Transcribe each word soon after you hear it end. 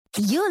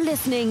You're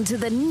listening to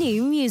the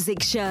New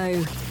Music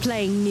Show,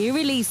 playing new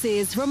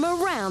releases from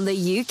around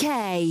the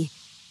UK.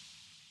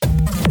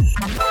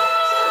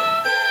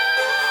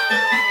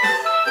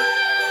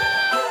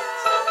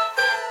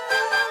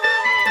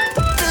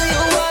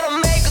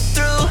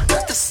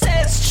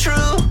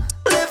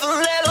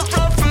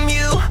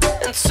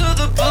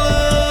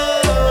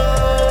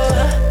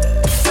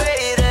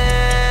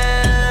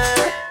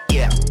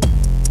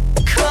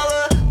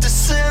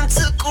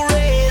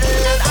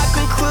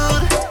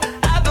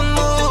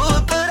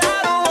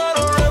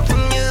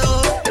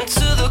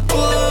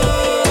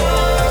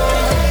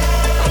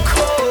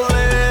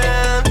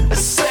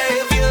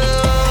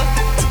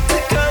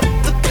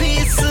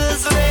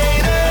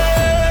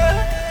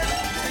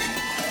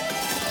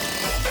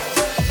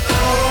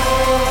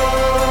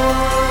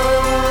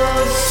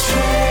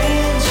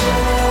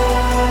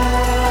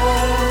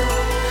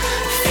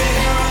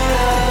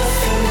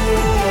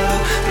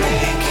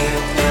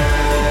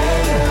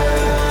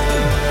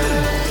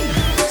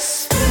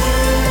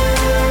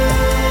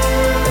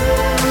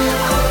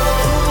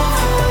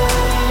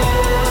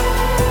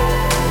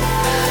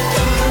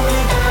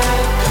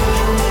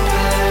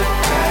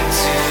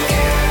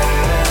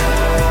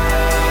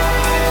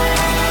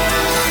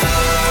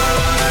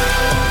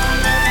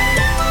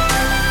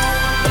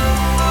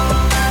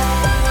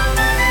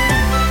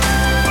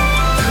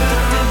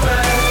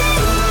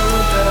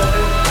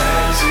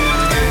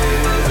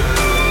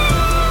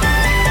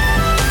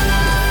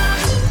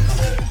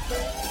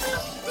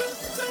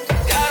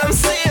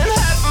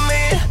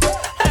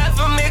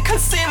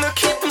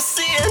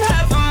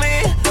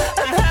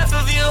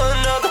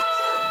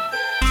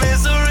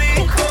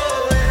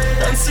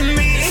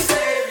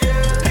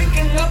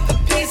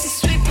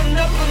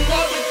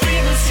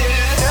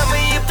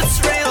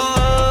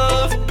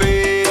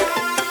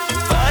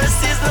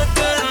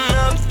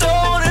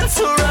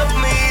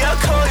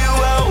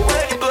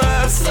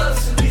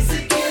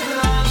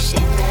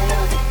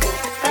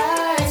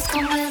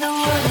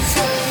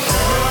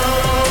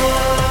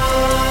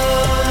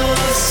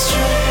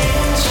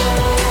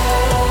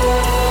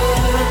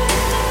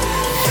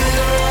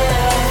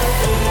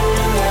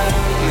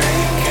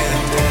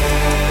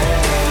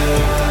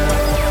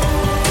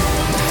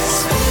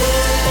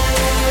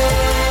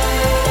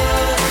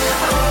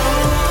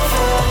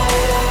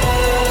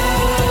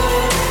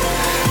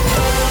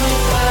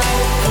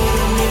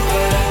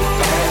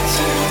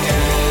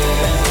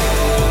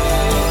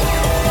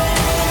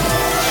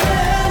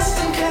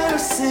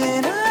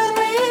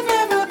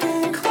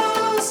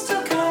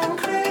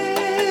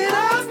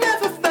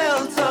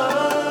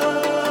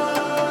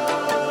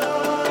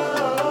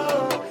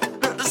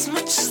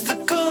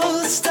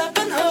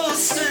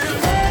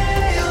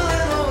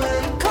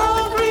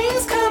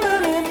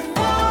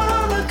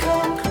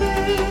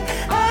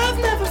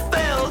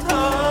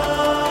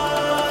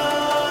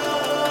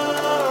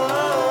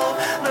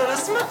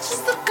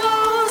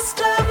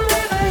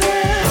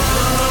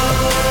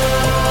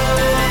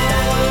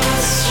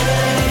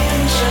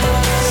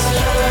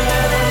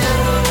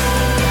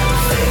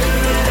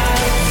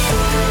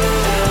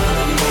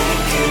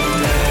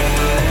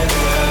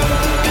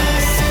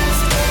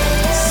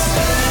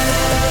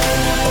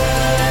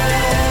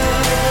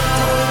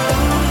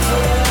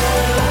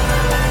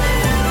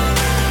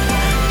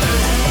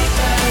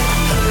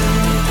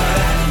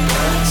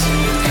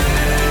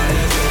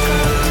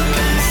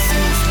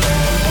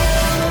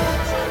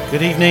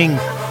 Good evening,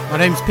 my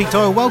name's Pete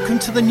Doyle. Welcome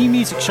to the New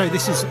Music Show.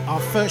 This is our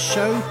first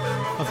show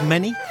of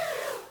many.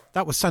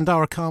 That was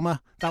Sundara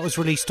Karma. That was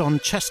released on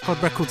Chess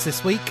Club Records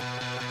this week.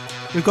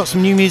 We've got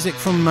some new music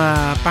from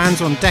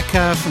bands on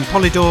Decca, from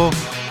Polydor,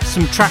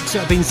 some tracks that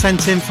have been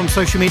sent in from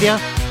social media,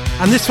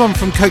 and this one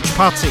from Coach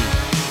Party.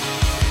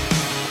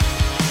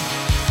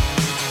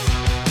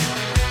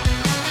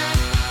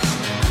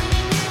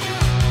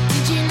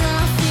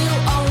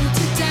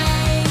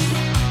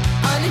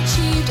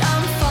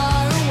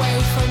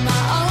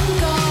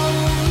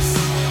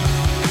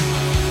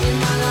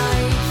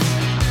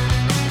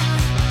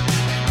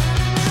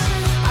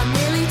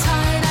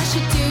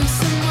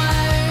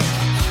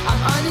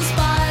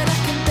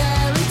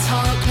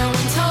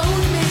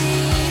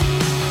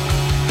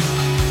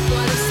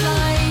 What it's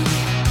like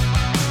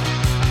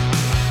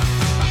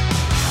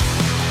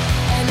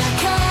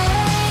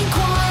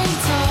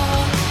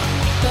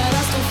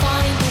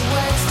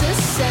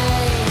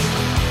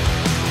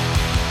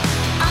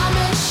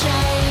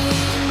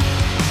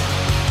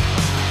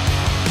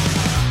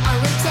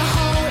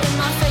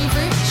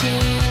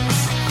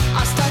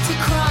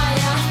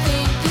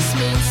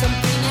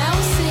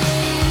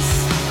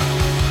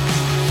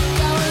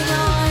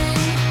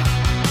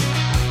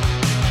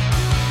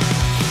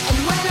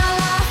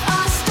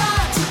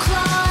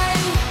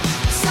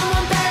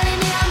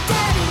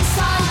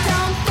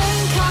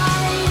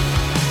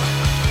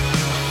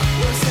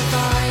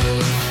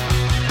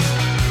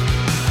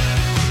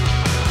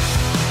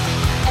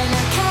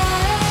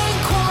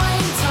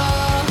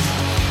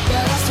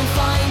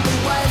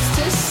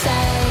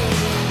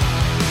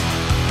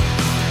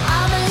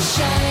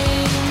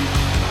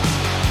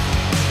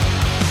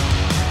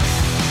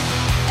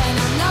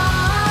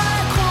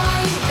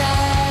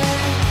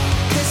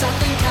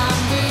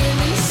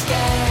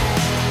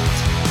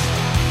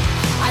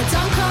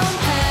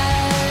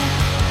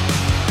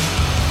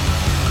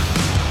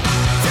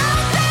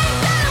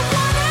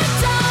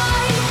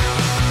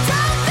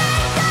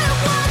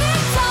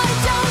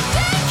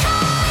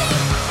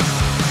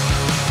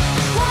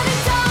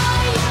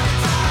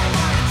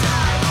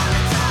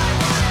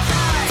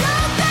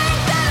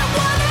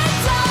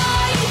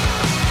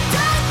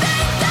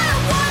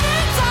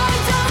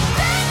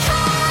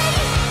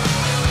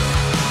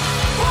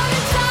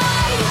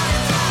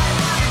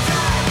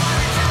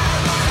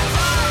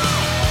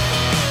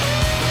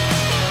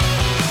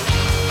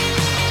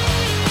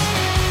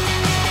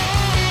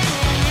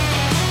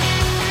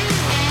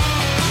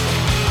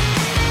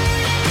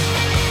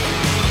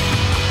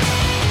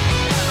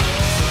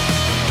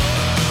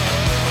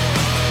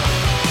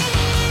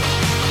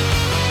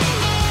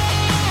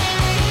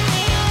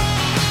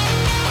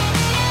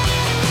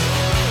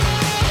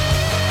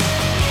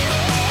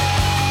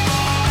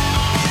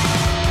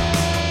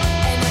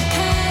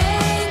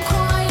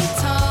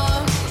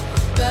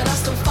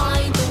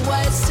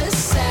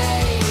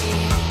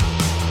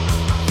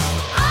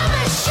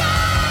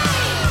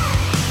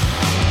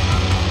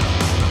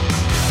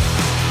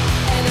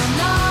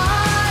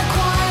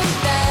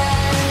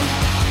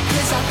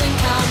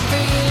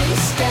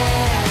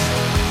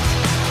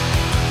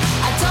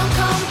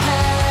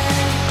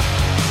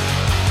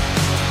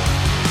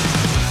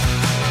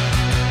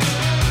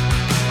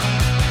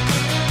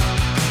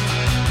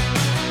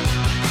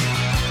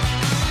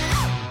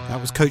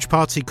was Coach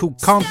Party called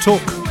Can't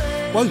Talk,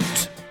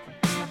 Wont.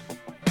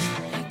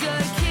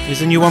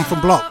 Here's a new one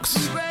from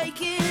BloxxThese.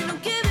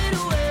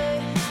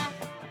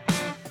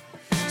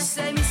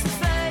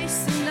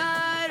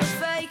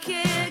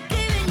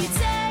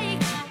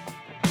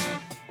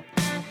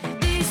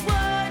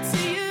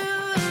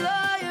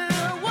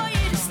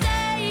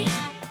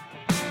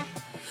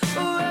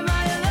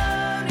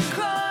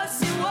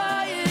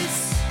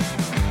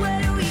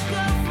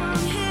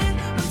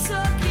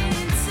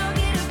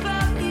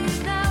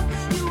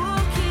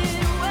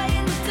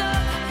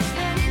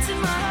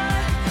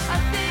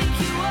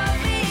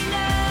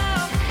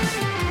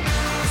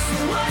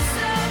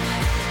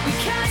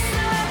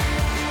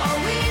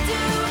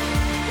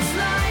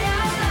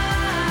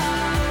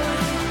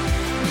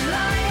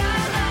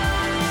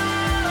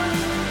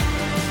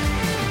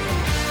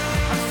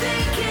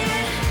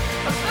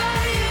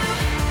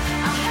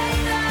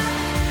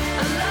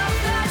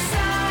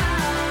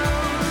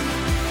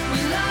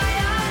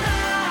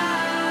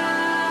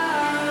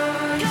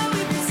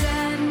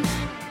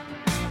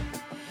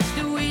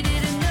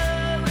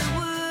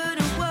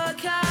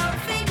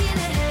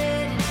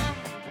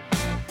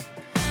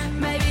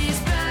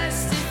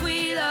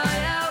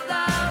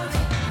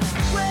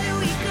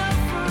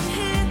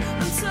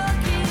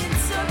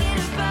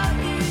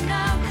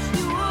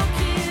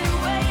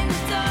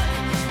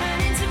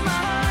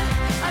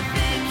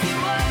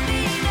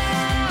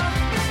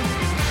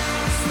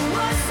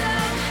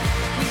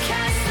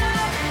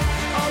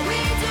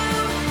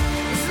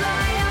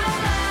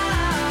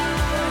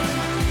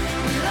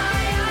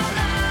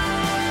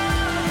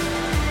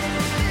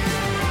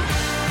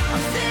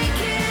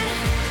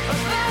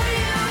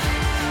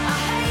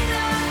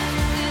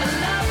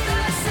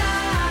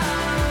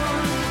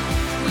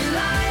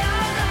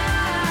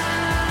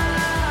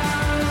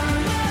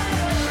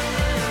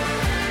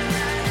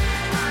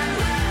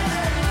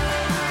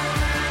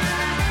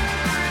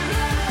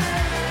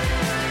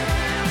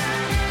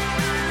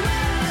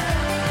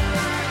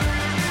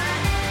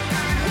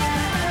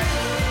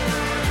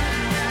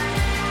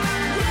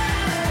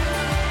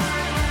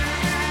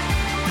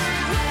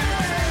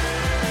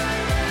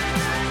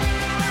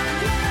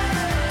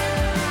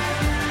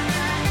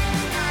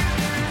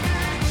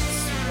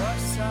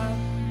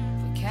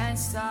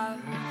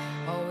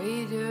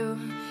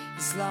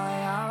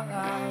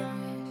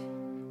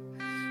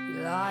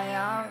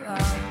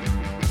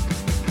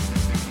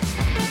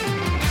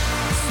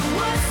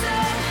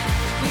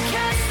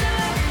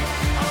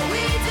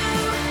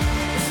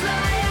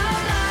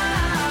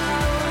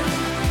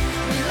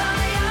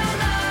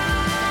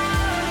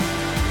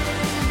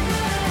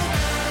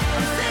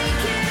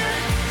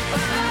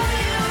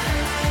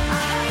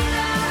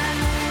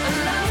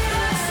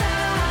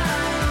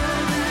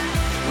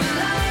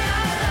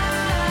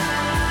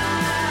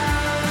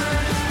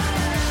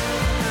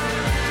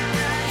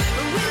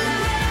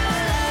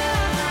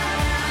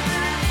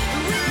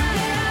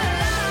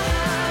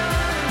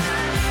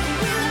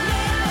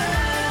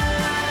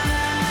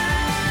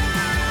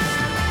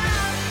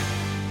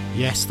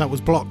 Yes, that was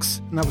BloxxThese,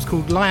 and that was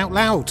called Lie Out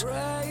Loud.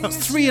 That's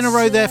 3 in a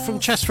row there from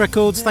Chess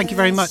Records. Thank you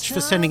very much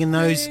for sending in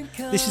those.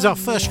 This is our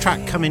first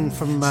track coming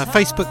from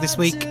Facebook this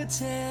week,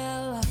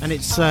 and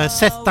it's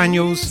Seth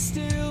Daniels,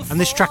 and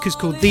this track is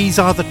called These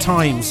Are the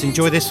Times.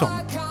 Enjoy this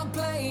one.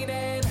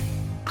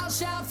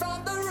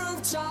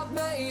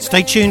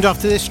 Stay tuned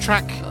after this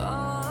track.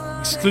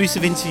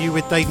 Exclusive interview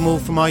with Dave Maul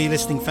from Are You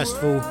Listening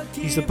Festival.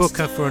 He's the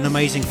booker for an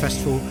amazing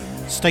festival.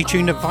 Stay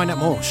tuned and find out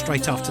more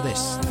straight after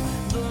this.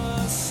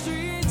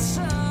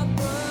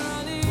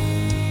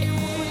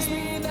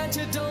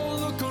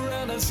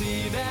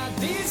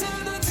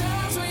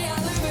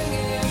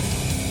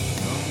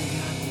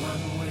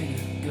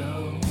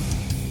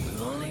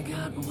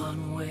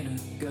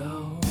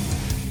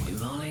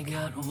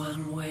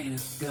 One way to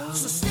go.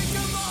 So stick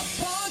 'em up,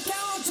 punk, I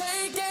won't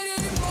take it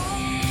anymore.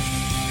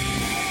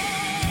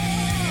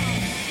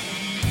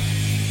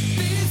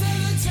 These are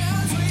the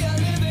times we are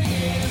living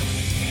in.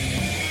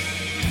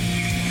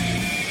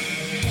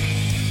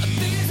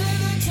 These are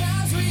the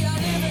times we are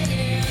living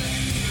in.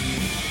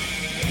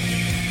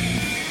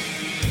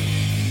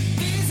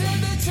 These are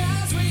the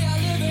times we are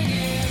living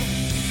in.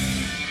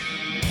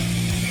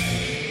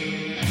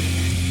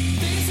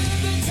 These are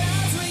the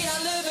times we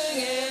are living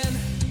in.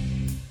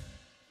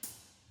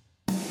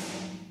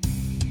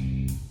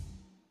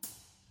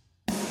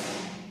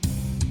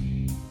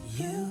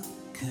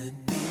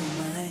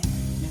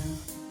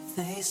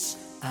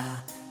 I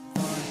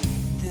thought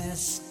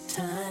this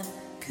time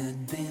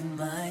could be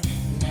my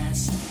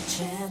last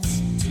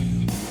chance to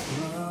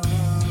grow.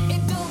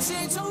 It don't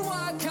seem to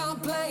work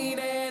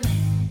complaining.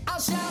 I'll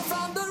shout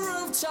from the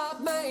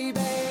rooftop, maybe.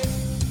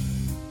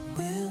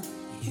 Will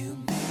you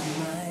be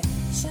my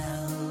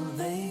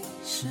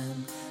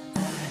salvation? I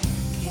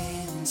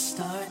can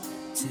start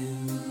to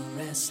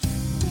rest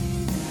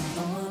with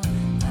all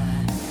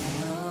I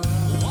know.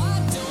 Why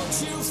don't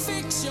you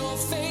fix your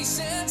face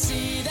and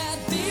see that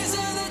these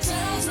are the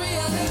times we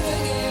are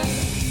living in?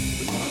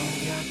 We've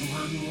only got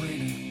one way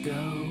to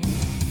go.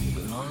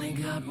 We've only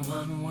got got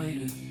one way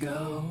to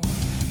go.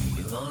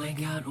 We've only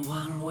got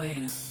one way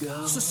to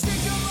go. So stick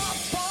 'em up,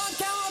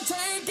 punk, I won't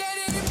take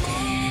it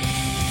anymore.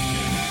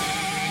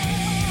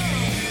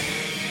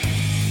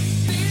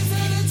 These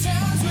are the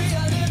times we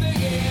are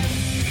living in.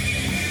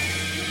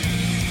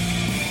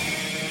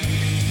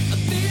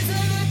 These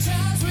are the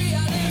times we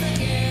are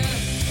living in.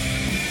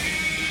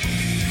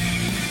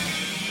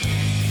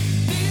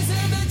 These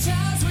are the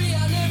times we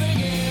are living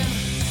in.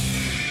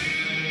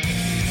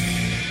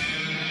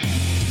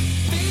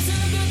 These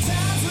are the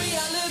times we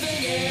are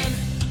living in.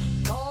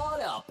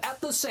 Caught up at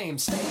the same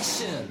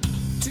station.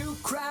 Too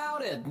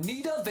crowded,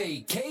 need a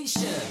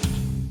vacation.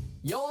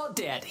 You're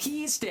dead,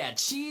 he's dead,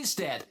 she's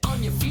dead.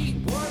 On your feet,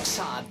 works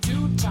hard,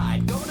 too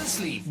tired, go to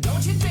sleep.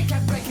 Don't you think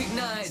I'd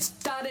recognize?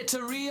 Started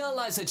to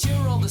realize that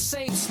you're all the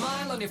same.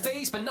 Smile on your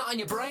face, but not on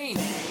your brain.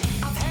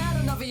 I've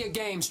had enough of your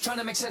games, trying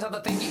to make sense of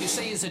the thing that you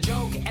say is a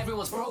joke.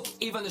 Everyone's broke,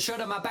 even the shirt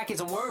on my back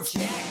isn't worth.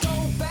 Yeah,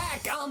 go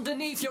back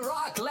underneath your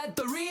rock. Let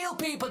the real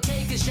people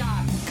take a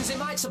shot, cause it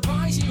might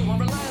surprise you. I'm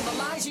relying on the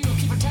lies you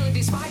keep telling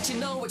despite you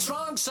know it's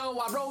wrong. So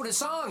I wrote a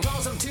song,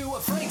 cause I'm too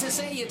afraid to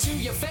say it to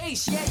your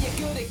face. Yeah, you're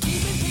good at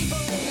keeping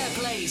people in their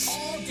place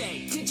all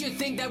day. Did you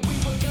think that we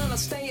were gonna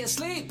stay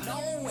asleep?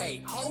 No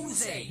way,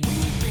 Jose.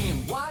 We've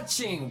been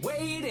watching,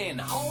 waiting,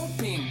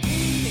 hoping,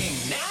 beating.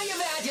 Now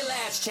you've had your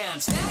last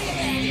chance. Now you've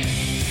had it.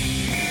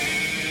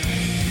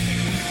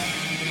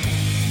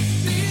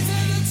 These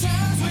are the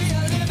times we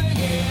are living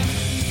in.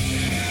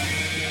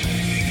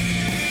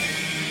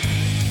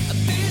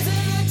 These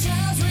are the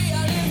times we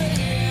are living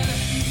in.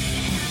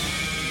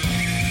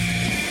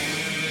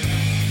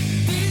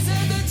 These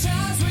are the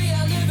times we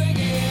are living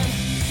in.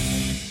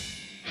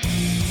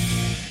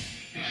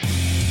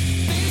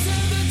 These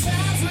are the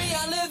times we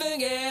are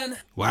living in.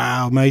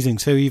 Wow, amazing.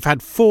 So you've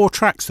had 4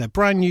 tracks there,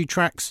 brand new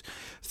tracks.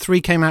 3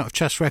 came out of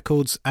Chess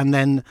Records, and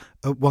then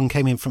 1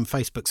 came in from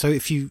Facebook. So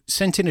if you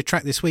sent in a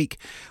track this week,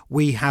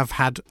 we have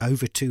had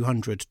over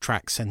 200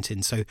 tracks sent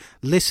in. So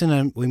listen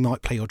and we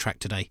might play your track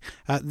today.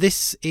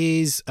 This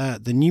is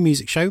the New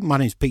Music Show. My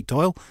name's Pete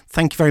Doyle.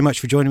 Thank you very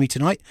much for joining me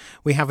tonight.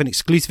 We have an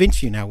exclusive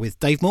interview now with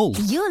Dave Maul.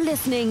 You're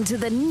listening to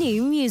the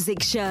New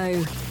Music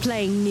Show,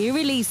 playing new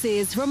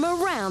releases from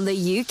around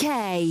the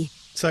UK.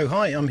 So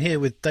hi, I'm here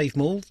with Dave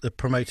Maul, the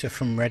promoter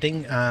from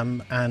Reading.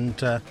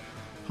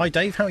 Hi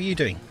Dave, how are you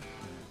doing?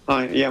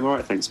 Hi, yeah, I'm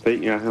alright, thanks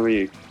Pete. Yeah, how are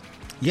you?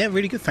 Yeah,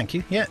 really good, thank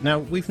you. Yeah, now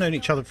we've known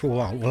each other for a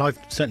while. Well, I've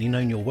certainly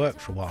known your work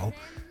for a while.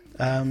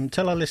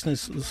 Tell our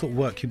listeners the sort of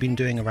work you've been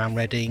doing around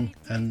Reading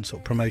and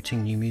sort of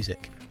promoting new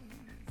music.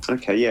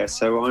 Okay, yeah,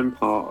 so I'm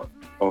part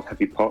of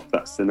Heavy Pop.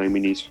 That's the name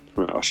we use to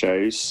promote our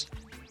shows.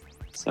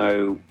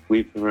 So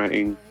we've been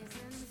promoting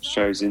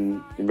shows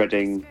in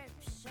Reading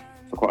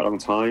for quite a long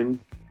time,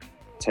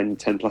 10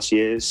 plus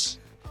years.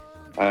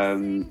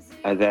 And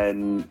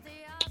then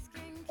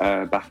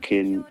back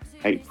in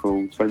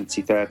April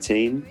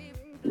 2013,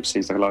 which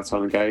seems like a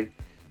lifetime ago,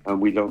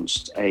 we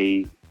launched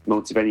a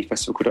multi-venue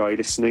festival called Are You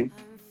Listening,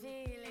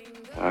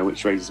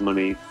 which raises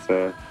money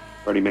for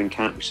Running Men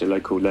Camp, which is a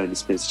local learning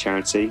disability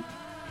charity.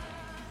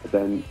 And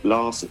then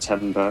last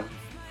September,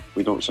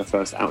 we launched our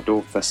first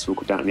outdoor festival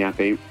called Down in the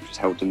Abbey, which was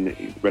held in the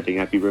Reading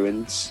Abbey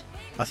ruins.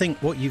 I think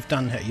what you've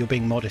done here, you're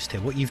being modest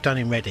here, what you've done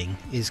in Reading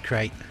is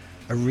create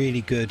a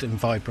really good and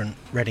vibrant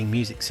Reading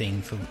music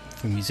scene for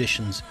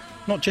musicians,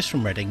 not just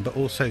from Reading, but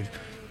also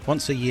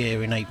once a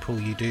year in April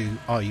you do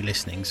Are You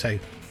Listening? So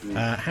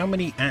how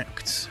many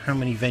acts, how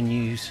many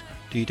venues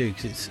do you do?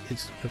 Because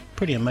it's a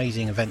pretty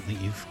amazing event that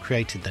you've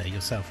created there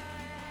yourself.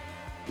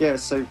 Yeah,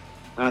 so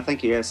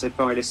thank you. Yeah, so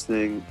for Are You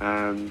Listening,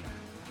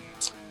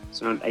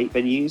 it's around 8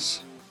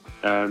 venues.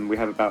 We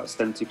have about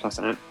 70 plus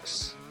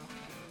acts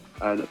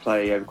that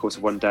play over the course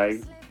of one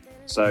day.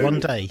 So One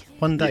day,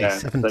 yeah,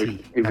 70 so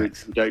people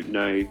acts. who don't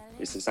know,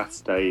 it's a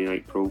Saturday in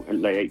April,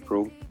 late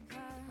April.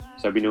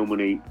 So we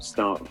normally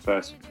start, the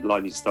first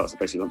line starts at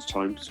basically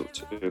lunchtime,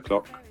 sort of 2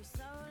 o'clock,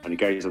 and it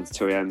goes on to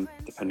 2 a.m,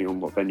 depending on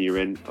what venue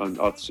you're in.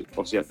 Obviously,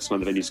 some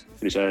of the venues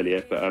finish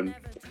earlier, but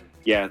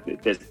yeah,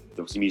 there's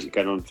obviously music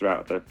going on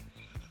throughout the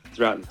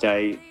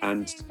day.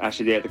 And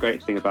actually, yeah, one of the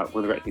great things about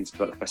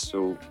the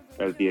festival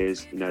over the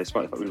years,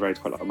 despite the fact we've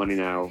raised quite a lot of money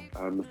now,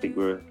 I think it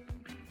was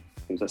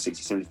like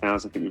 60,000-70,000 I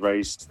think we've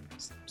raised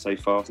so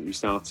far since we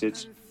started.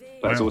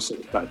 But Wow. It's also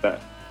the fact that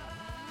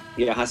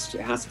it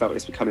has felt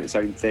it's becoming its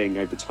own thing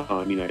over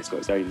time. It's got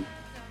its own,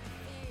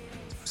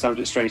 sounds a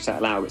bit strange to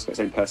allow, but it's got its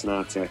own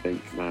personality, I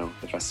think, now,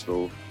 the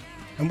festival.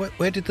 And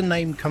where did the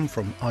name come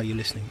from, Are You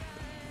Listening?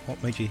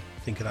 What made you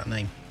think of that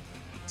name?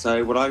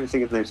 So what I was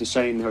thinking of the name, so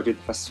Shane, who I did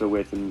the festival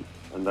with and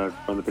I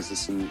run the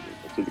business and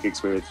did the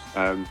gigs with,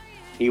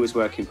 he was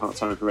working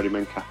part-time for Reading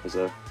Men Cap as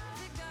a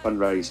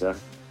fundraiser,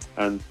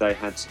 and they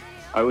had,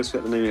 I always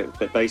forget the name of it,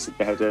 but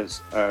basically they had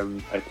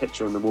a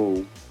picture on the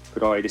wall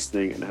called Are You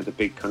Listening, and it had a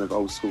big kind of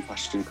old school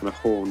fashioned kind of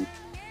horn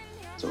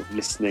sort of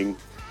listening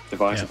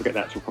device. Yeah. I forget the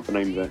actual proper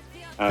name of it.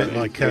 A bit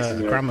like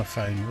a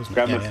gramophone, wasn't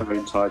it?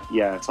 Gramophone type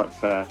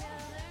affair.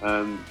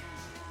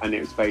 And it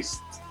was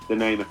based, the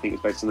name I think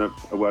is based on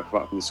a work of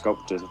art from the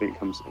sculptors. I think it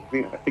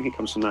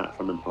comes from that, if I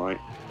remember right.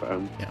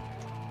 But, Yeah.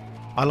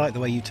 I like the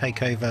way you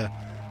take over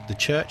the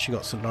church. You've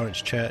got St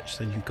Lawrence Church,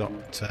 then you've got,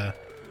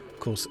 of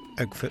course,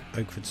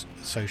 Oakford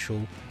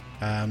Social.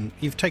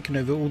 You've taken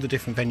over all the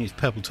different venues,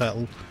 Purple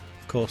Turtle,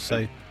 of course,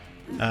 so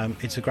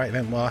it's a great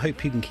event. Well, I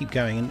hope you can keep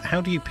going. And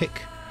how do you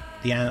pick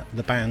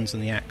the bands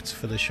and the acts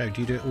for the show?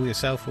 Do you do it all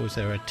yourself, or is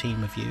there a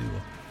team of you?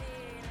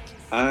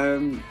 I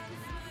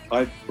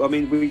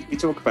mean, we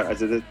talk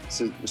about it as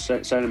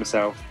Shane and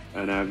myself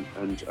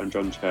and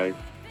John Che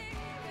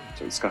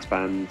to discuss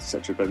bands,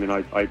 etc. But I mean,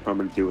 I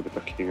primarily deal with the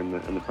booking and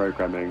the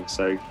programming.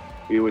 So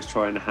we always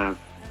try and have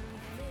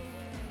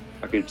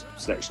a good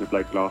selection of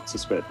local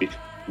artists, whether it be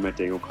from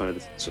Reading or kind of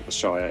the sort of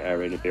Shire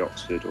area, it'd be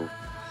Oxford or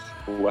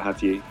what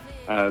have you.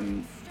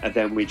 And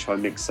then we try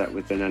and mix that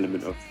with an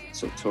element of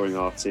sort of touring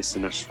artists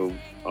and national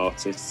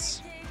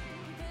artists.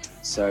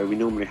 So we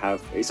normally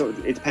have it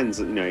depends,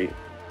 in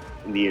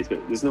the years,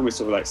 but there's normally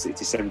sort of like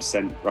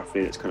 67%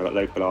 roughly that's kind of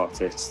like local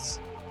artists,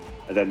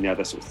 and then the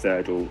other sort of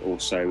third or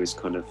so is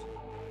kind of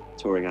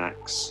touring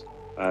acts.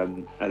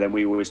 And then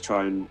we always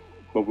try and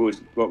what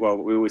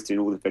we always do in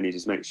all the venues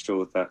is make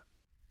sure that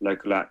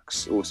local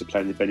acts also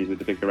play in the venues with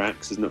the bigger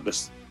acts. It's not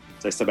just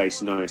Sub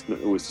 89, it's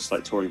not always just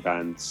like touring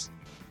bands.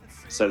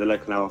 So the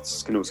local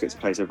artists can also get to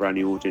play to a brand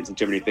new audience, and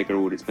generally a bigger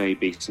audience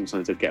maybe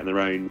sometimes they'd get on their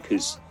own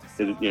because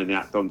the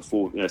act on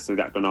before, so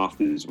the act on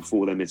afterwards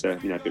before them is a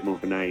bit more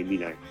of a name,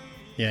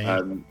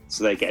 Yeah.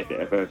 So they get a bit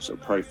of a sort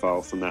of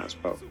profile from that as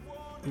well.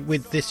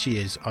 With this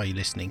year's Are You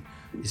Listening,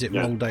 is it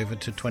rolled over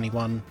to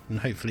 21, and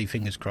hopefully,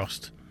 fingers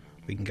crossed,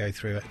 we can go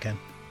through it again?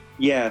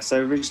 Yeah,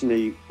 so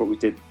originally what we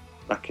did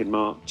back in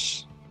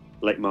March,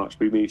 late March,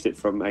 we moved it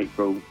from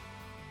April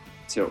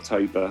to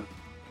October,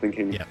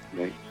 thinking,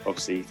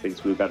 obviously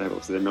things will be better,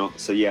 obviously they're not.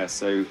 So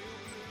so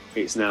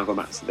it's now gone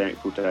back to the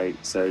April date,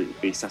 so it'll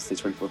be Saturday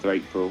 24th of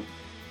April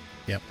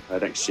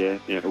next year,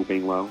 all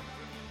being well.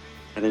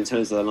 And then in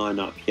terms of the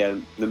lineup,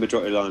 the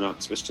majority of the lineup,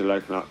 especially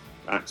local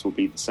acts, will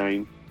be the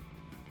same.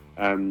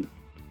 And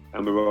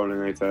we're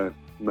rolling over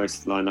most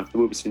of the lineup.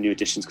 There will be some new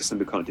additions because some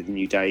people can't do the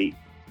new date,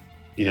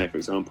 for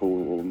example,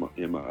 or might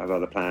have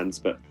other plans.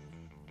 But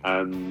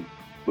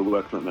we're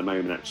working on it at the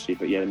moment, actually.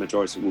 But the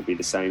majority of it will be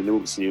the same. There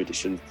will be some new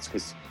additions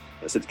because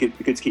it's good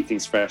to keep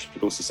things fresh.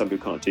 But also, some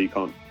people can't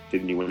do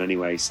the new one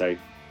anyway. So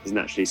there's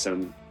naturally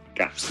some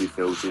gaps to be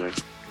filled.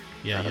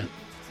 Yeah.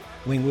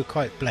 I mean, we're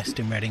quite blessed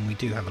in Reading. We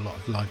do have a lot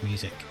of live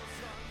music.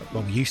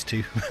 Well, we used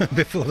to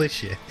before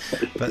this year,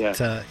 but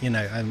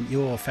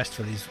your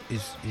festival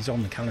is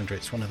on the calendar.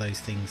 It's one of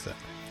those things that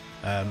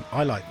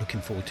I like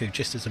looking forward to,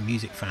 just as a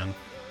music fan,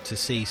 to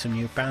see some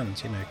new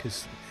bands.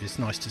 Because it's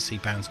nice to see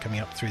bands coming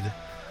up through the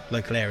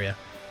local area,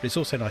 but it's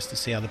also nice to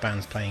see other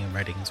bands playing in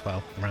Reading as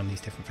well around these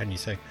different venues.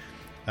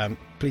 So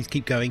please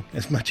keep going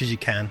as much as you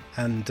can.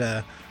 And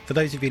for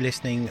those of you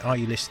listening, Are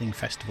You Listening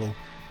Festival?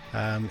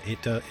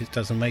 It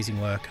does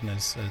amazing work, and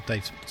as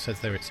Dave says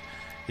there,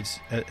 it's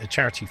a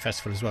charity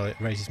festival as well. It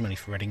raises money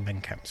for Reading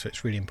Men Camp, so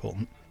it's really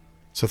important.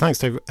 So thanks,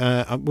 Dave.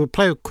 We'll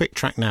play a quick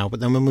track now, but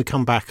then when we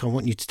come back, I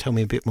want you to tell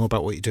me a bit more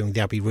about what you're doing with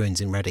the Abbey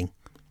Ruins in Reading.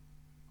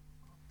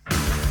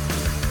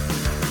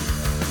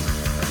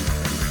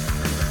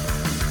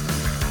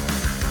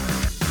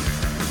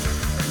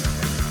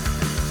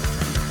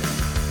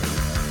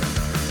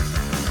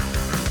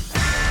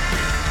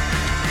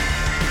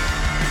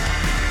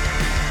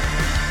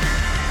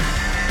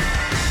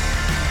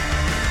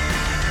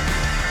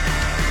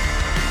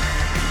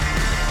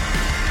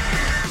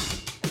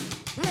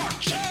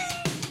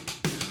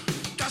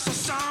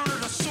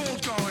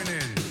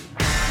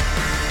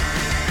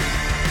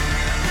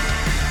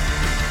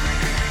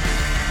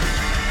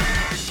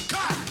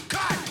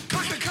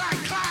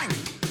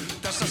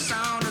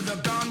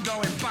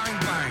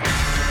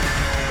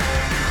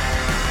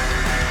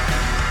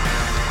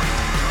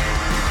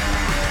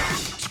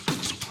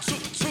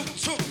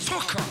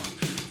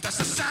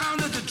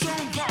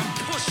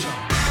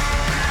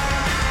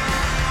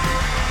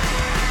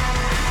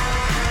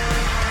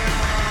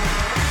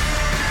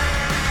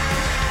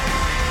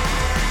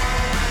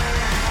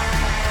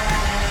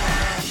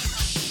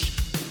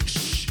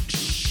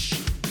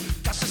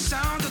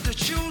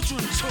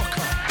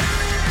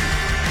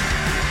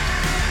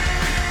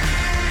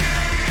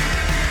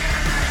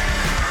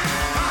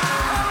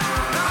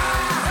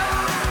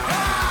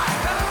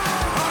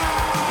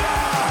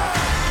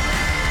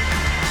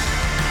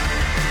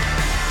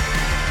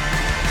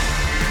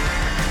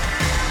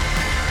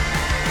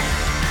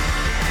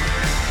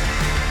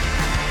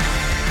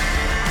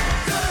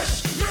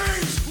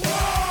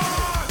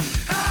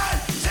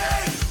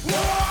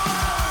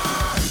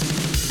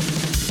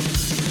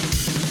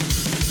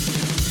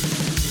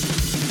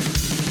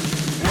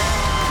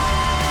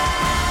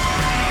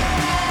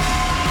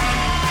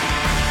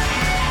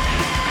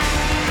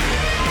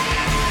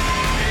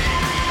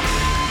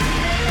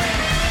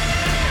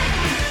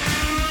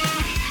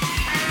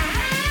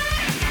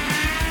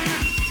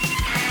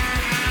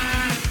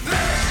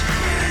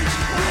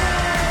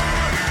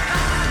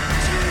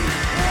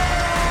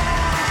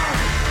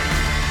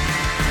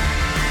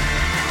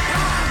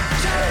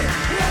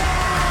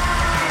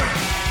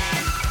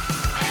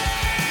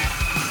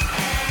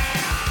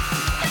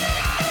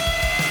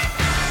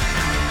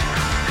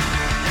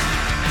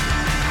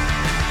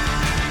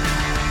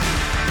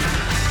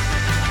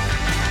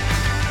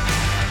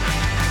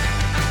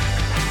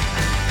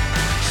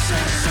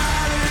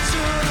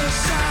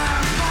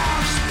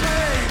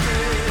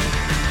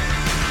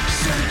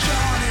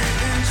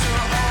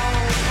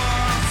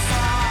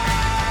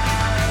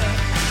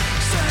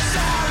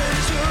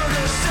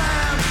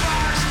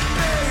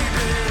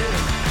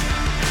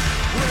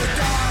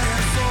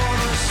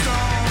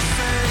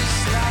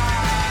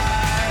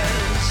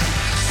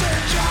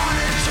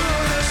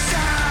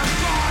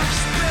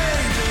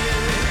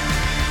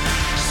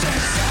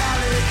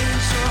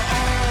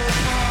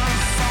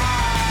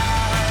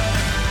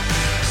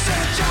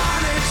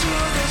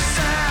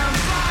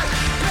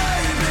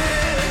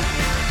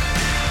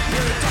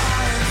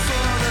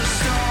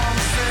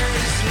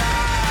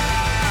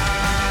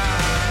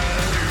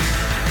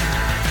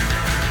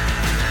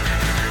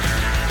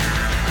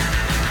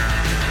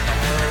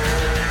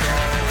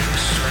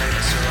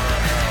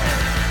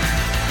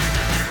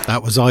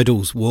 That was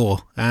Idol's War.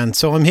 And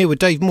so I'm here with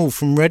Dave Maul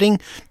from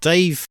Reading.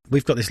 Dave,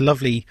 we've got this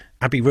lovely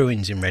Abbey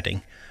Ruins in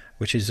Reading,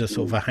 which is a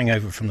sort of a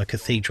hangover from the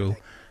cathedral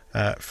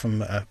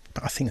from, I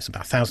think it's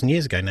about 1,000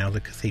 years ago now, the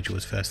cathedral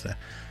was first there.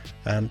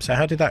 So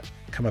how did that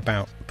come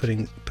about,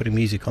 putting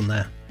music on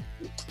there?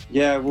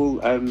 Yeah, well,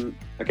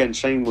 again,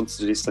 Shane wanted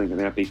to do something at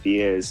the Abbey for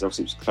years.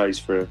 Obviously, it was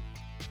closed for,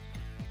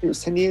 it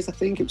was 10 years, I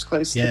think. It was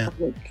closed to the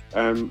public.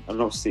 And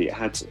obviously, it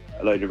had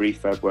a load of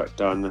refurb work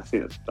done. I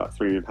think like £3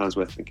 million worth,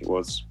 I think it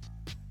was,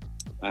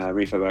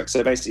 refurb work.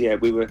 So basically, yeah,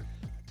 we were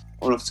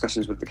on-off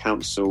discussions with the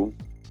council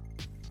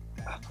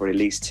for at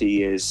least 2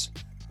 years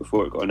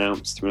before it got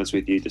announced, to be honest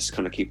with you, just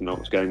kind of keeping on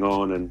what's going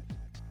on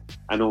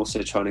and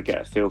also trying to get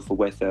a feel for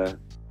whether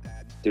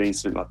doing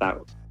something like that,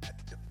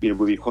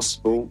 would be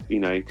possible,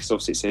 because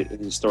obviously it's a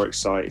historic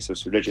site, it's a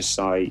religious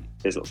site,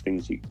 there's lots of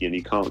things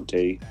you can't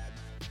do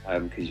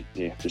because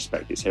you have to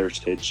respect its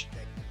heritage.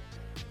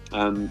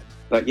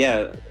 But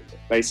yeah,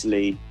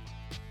 basically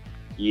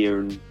a year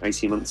and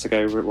 18 months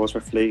ago, it was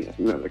roughly, I think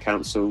we met with the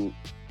council,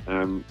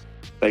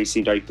 they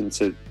seemed open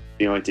to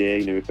the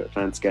idea, we put a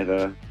plan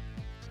together,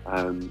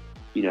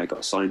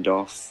 got signed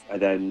off,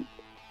 and then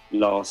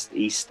last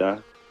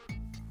Easter,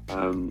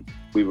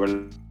 we were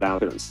allowed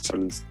to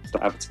start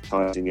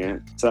advertising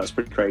it. So that's a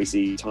pretty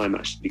crazy time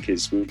actually,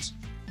 because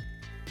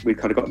we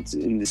kind of got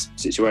in this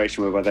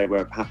situation where they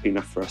were happy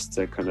enough for us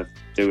to kind of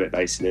do it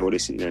basically, or at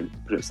least,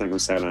 put up something on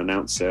sale and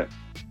announce it.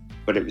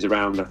 But it was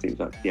around, I think,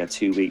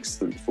 2 weeks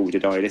before we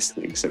did our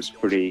listing, so it's a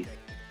pretty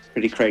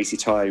crazy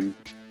time.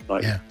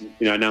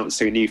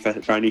 Announcing a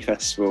brand new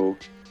festival,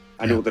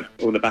 and all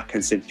the back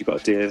end stuff you've got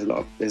to do.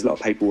 There's a lot of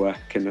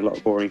paperwork and a lot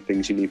of boring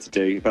things you need to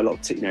do, but a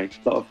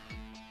lot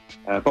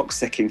of box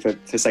ticking for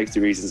safety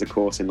reasons, of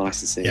course, and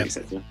licensing,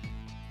 etc.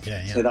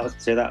 So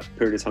that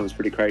period of time was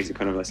pretty crazy,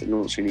 kind of like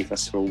launching a new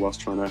festival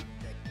whilst trying to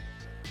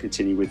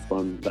continue with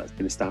one that's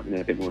been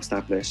established, a bit more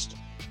established.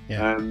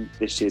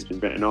 This year's been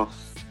written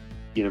off.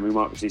 We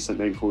might do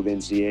something maybe before the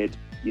end of the year,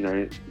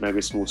 maybe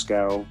a small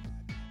scale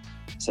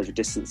social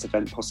distance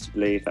event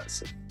possibly, if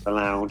that's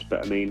allowed.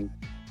 But I mean,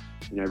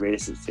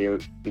 realistically,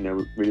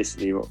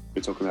 what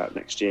we're talking about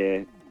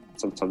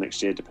sometime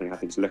next year, depending how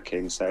things are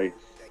looking. So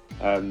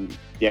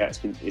it's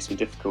been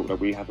difficult. Like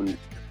we haven't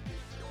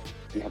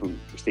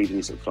received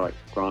any sort of like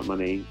grant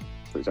money,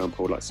 for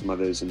example, like some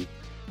others, and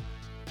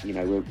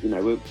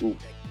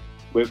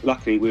we're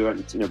luckily we're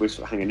sort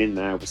of hanging in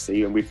there,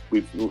 obviously, and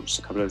we've launched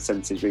a couple of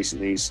centres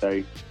recently.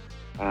 So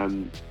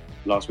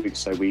last week or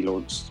so we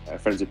launched a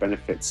Friends with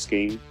Benefits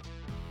scheme,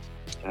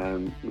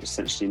 which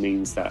essentially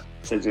means that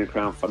instead of doing a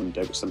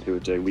crowdfunder, which some people are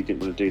doing, we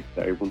didn't want to do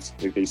that. We wanted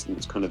to do something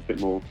that's kind of a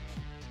bit more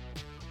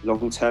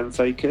long-term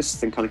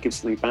focused and kind of give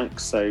something back.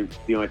 So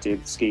the idea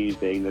of the scheme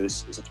being that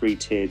it's a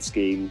 3-tiered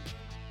scheme,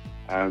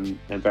 and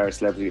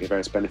various levels, you get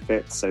various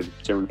benefits. So the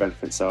general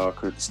benefits are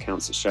kind of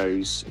discounts at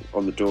shows,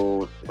 on the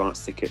door,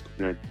 advance ticket,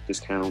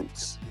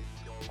 discounts,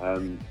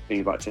 being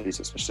invited to any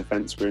sort of special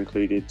events were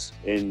included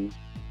in,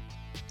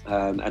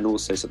 and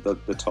also sort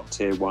of the top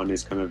tier one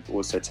is kind of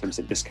also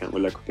 10% discount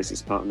with local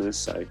business partners,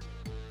 so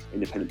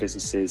independent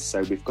businesses.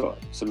 So we've got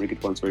some really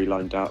good ones already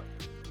lined up.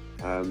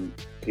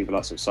 People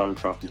like sort of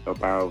Sirencraft and Bell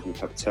Barrel and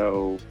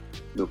Peppertel,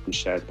 Milk and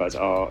Shed, Buzz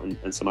Art,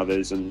 and some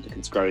others, and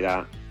looking to grow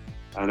that.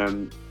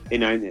 And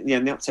and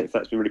the uptake for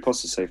that's been really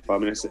positive so far. I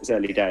mean, it's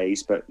early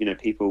days, but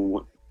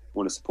people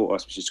want to support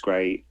us, which is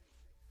great.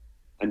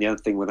 And the other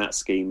thing with that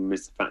scheme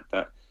is the fact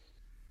that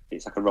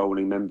it's like a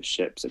rolling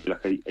membership, so it'd be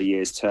like a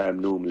year's term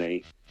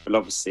normally. But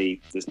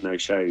obviously, there's no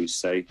shows.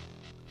 So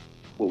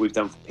what we've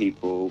done for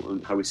people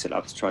and how we set it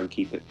up to try and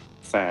keep it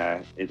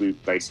fair is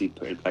we've basically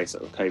put in place a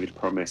COVID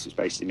promise, which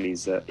basically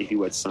means that if you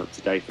were to sign up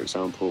today, for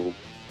example,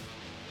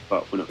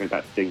 but we're not going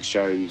back to doing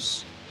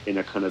shows in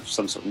a kind of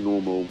some sort of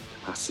normal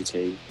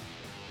capacity,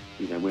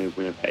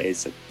 whenever it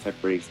is,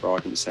 February for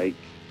argument's sake,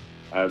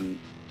 then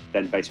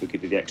basically we'll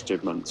give you the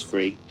extra months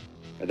free,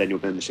 and then your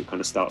membership kind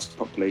of starts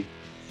properly.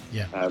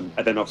 And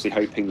then obviously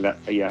hoping that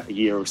a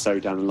year or so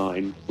down the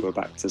line we're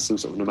back to some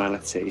sort of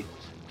normality.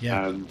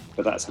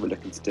 But that's how we're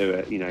looking to do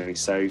it.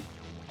 So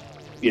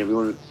we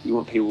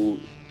want people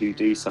who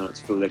do sign up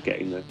to feel they're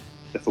getting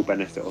the full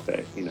benefit of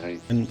it.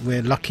 And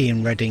we're lucky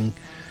in Reading.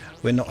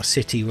 We're not a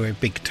city, we're a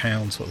big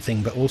town sort of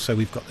thing, but also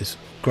we've got this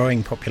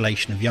growing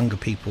population of younger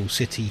people,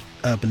 city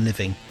urban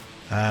living,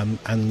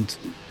 and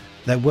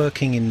they're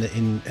working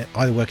in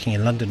either working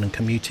in London and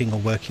commuting, or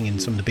working in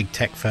some of the big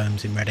tech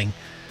firms in Reading.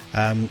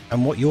 And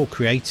what you're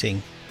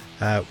creating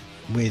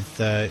with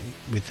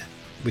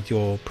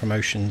your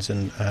promotions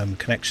and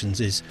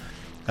connections is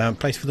a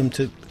place for them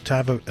to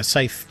have a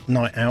safe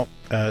night out,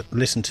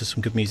 listen to some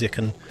good music,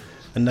 and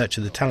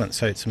nurture the talent.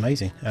 So it's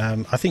amazing.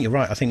 I think you're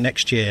right. I think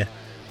next year,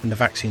 when the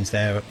vaccine's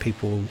there,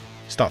 people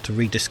start to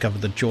rediscover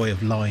the joy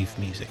of live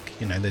music.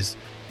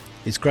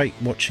 It's great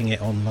watching it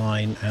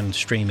online and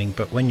streaming,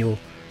 but when you're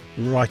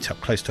right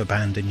up close to a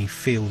band and you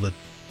feel the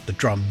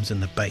drums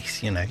and the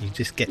bass, it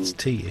just gets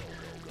to you.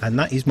 And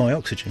that is my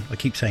oxygen. I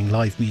keep saying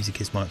live music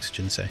is my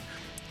oxygen. So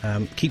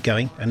keep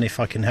going, and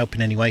if I can help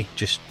in any way,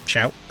 just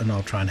shout and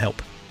I'll try and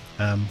help.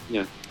 Thank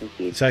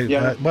you. So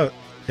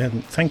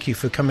thank you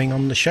for coming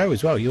on the show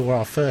as well. You're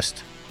our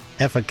first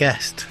ever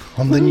guest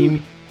on the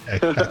new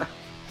show.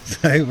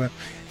 So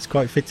it's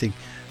quite fitting.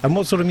 And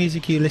what sort of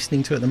music are you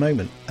listening to at the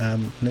moment?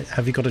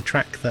 Have you got a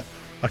track that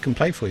I can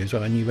play for you as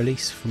well, a new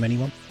release from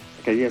anyone?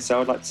 Okay, yeah,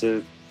 so I'd like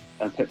to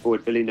put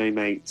forward Billy No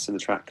Mates and the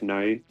track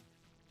No.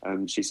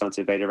 She signed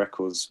to Vader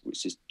Records,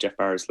 which is Jeff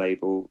Barrow's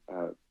label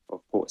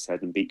of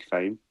Portishead and Beak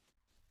fame.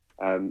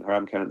 Her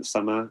album came out in the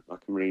summer. I'm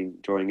really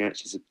enjoying it.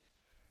 She's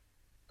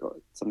got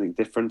something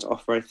different to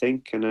offer, I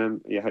think, and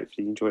hopefully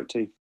you enjoy it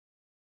too.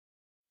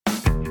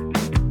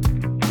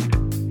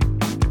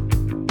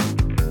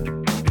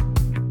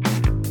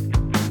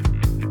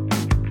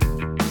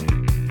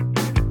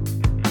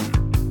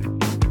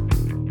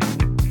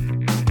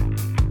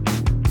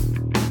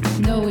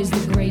 No is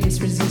the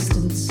greatest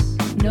resistance.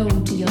 No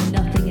to your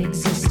nothing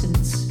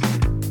existence.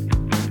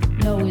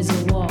 No is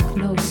a walk,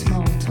 no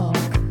small talk.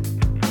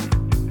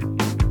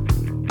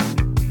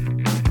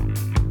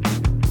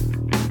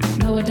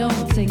 No, I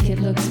don't think it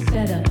looks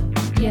better.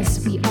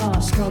 Yes, we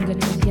are stronger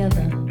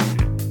together.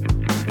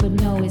 But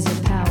no is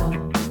a power.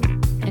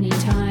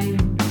 Anytime,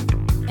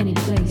 any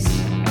place.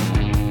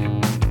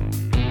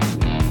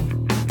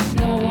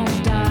 No, I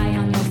won't die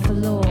on your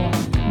floor.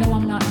 No,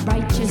 I'm not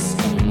righteous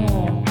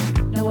anymore.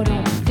 No, I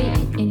don't fit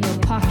in your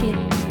pocket.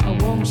 I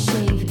won't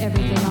shave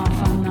everything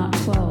off. I'm not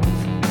 12.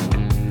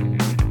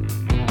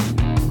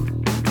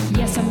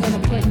 Yes, I'm gonna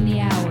put in the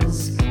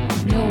hours.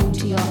 No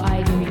to your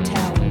ivory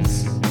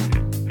towers.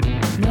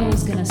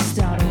 No's gonna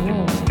start a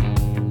war.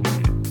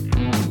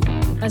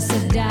 I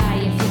said die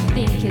if you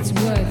think it's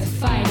worth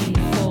fighting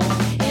for.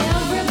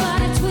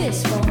 Everybody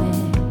twist for me.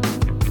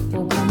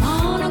 Oh, come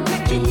on and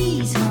crack your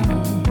knees,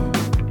 honey.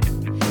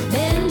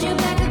 Bend your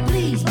back and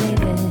please,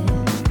 baby.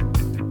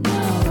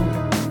 No.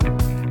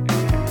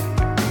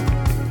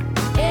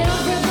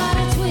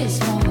 Everybody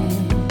twist for me.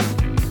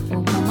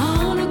 Oh, come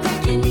on and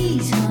crack your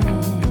knees, honey.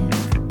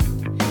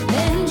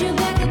 Bend your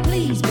back and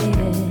please,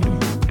 baby.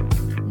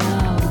 No.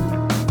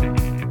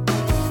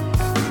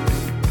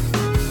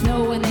 No,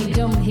 when they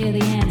don't hear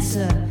the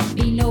answer.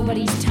 Be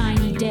nobody's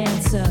tiny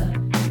dancer.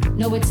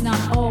 No, it's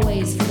not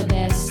always for the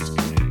best.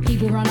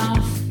 People run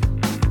off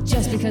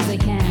just because they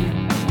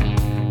can.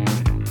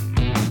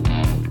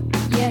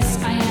 Yes,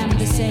 I am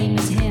the same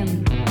as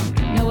him.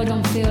 No, I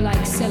don't feel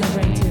like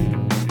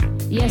celebrating.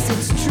 Yes,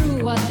 it's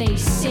true what they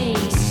say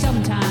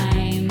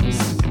sometimes.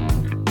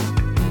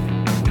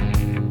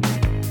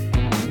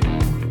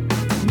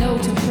 No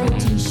to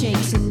protein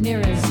shakes and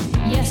mirrors.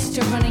 Yes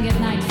to running at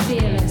night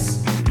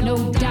fearless.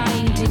 No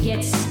dying to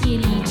get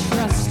skinny,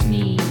 trust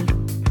me.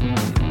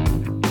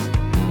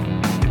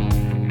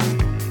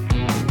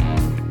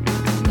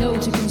 No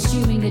to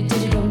consuming the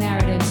digital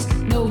narratives.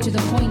 No to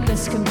the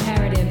pointless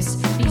comparatives.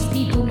 These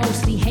people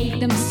mostly hate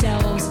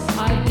themselves.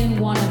 I've been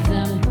one of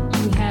them.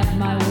 You have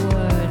my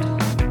word.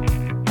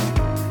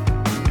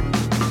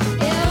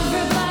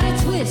 Everybody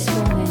twist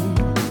for me.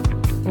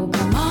 Oh,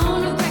 come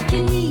on and crack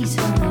your knees,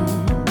 honey.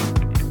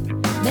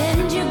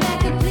 Bend your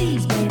back and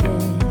please, baby.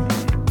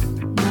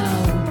 No.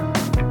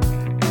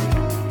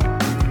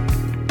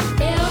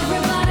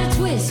 Everybody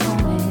twist for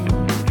me.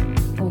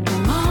 Oh,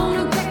 come on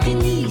and crack your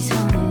knees,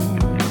 honey.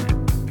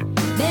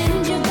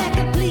 Bend your back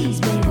and please,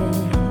 baby.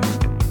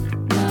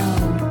 No.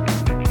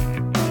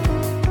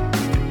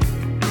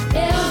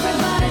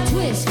 Everybody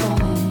twist for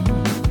me.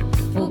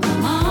 Oh,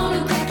 come on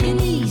and crack your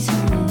knees,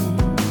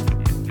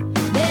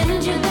 honey.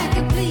 Bend your back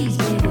and please,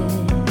 baby.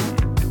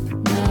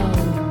 No.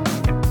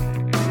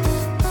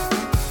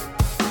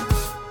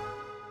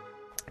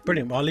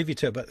 Brilliant. Well, I'll leave you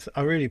to it, but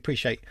I really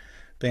appreciate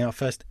being our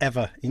first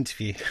ever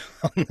interview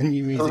on the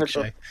New Music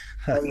Show.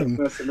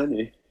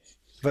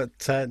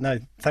 But no,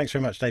 thanks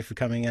very much, Dave, for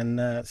coming,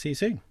 and see you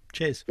soon.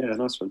 Cheers. Yeah,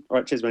 nice one. All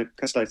right, cheers, mate.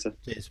 Catch you later.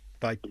 Cheers.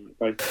 Bye.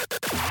 Bye.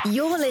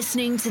 You're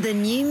listening to the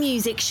New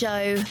Music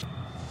Show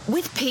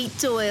with Pete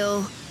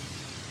Doyle.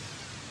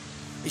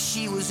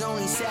 She was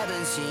only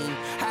 17,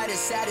 had the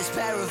saddest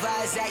pair of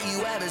eyes that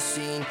you ever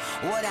seen.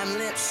 What them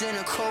lips in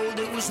a cold,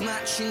 it was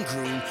matching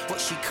green. But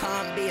she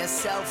can't be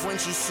herself when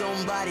she's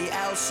somebody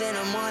else. In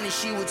the morning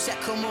she would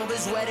take her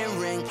mother's wedding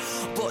ring.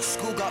 But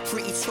school got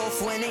pretty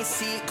tough when they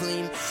see it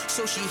gleam.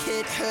 So she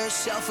hid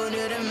herself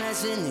under the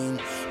mezzanine,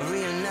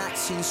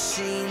 reenacting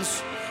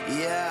scenes.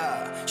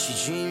 Yeah, she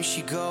dreamed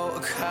she'd go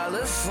to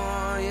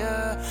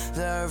California,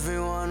 that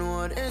everyone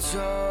would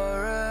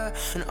adore her,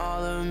 and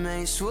all her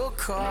mates will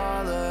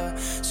call her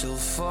till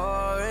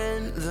 4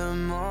 in the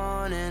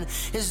morning.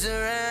 Is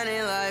there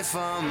any life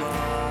on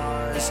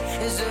Mars?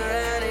 Is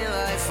there any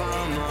life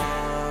on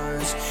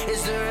Mars?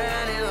 Is there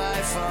any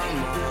life on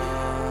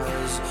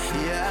Mars?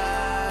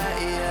 Yeah,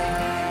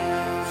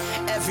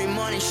 yeah. Every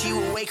morning she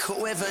would wake up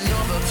with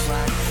another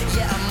plan.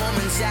 Yeah, her mum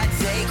and dad,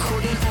 they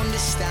couldn't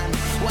understand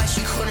why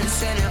she couldn't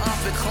turn it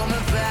off, become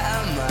a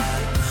better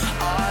man.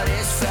 All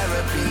this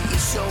therapy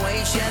is so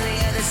gently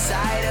at the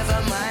side of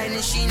her mind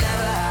that she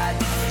never had.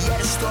 Yeah,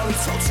 the story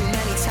told too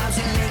many times,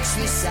 it makes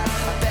me sad.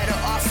 I better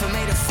off and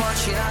made a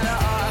fortune on her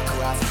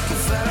autograph.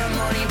 Give her her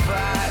money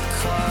back,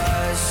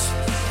 cause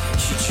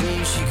she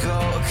dreamed she'd go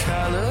to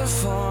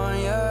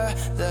California,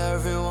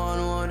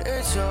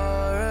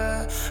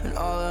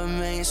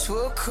 guess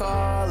we'll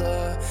call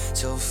her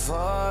till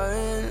 4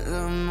 in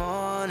the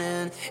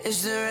morning.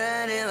 Is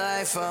there any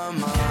life on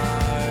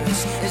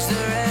Mars? Is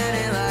there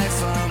any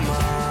life on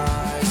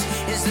Mars?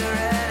 Is there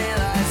any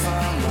life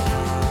on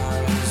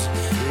Mars?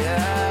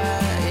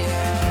 Yeah,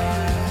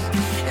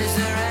 yeah. Is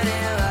there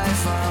any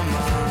life on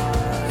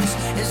Mars?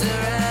 Is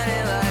there any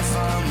life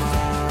on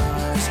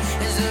Mars?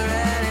 Is there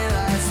any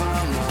life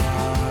on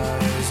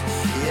Mars?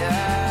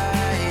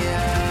 Yeah,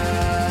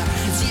 yeah.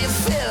 Do you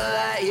feel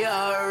like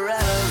you're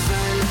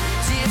irrelevant?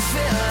 Do you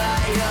feel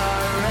like you're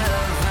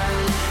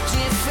irrelevant? Do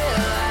you feel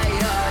like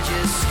you're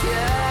just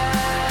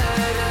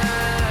scared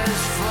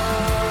as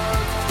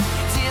fuck?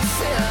 Do you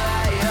feel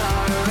like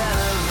you're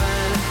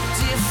irrelevant?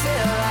 Do you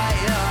feel like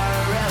you're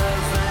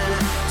irrelevant?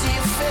 Do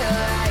you feel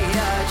like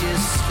you're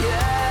just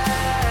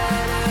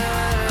scared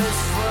as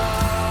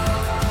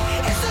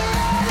fuck? Is there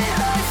any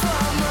life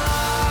on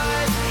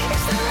Mars?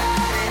 Is there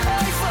any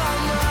life on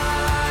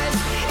Mars?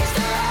 Is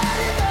there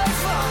any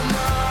life on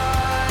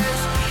Mars?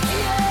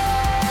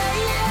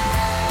 Yeah,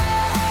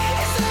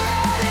 yeah. Is there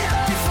any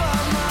life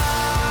on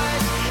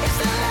Mars? Is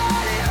there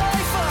any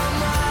life on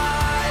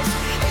Mars?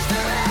 Is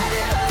there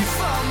any life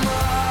on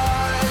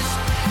Mars?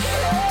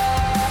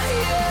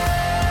 Yeah,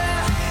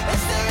 yeah.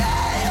 Is there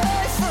any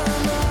life on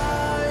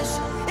Mars?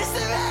 Is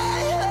there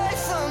any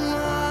life on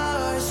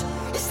Mars?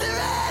 Is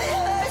there any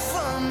life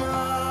on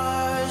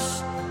Mars?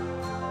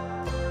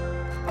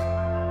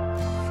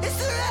 Is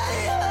there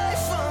any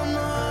life on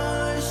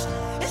Mars?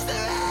 Is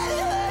there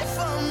any life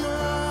on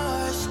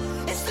Mars?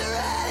 Is there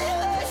any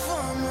life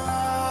on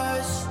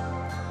Mars?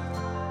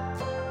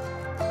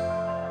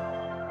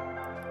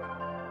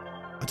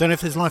 I don't know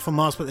if there's life on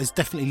Mars, but there's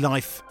definitely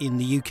life in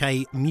the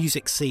UK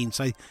music scene.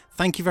 So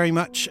thank you very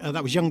much.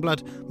 That was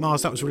Youngblood,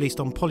 Mars. That was released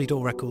on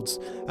Polydor Records.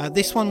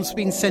 This one's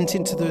been sent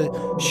into the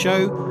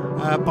show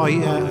by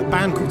a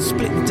band called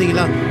Split the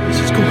Dealer. This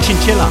is called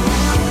Chinchilla.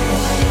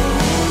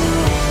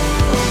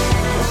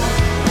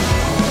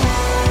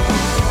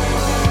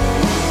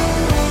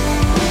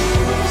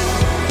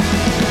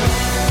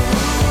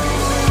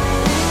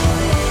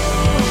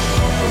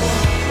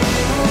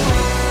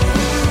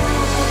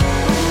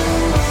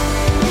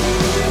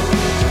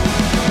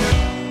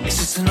 It's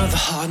just another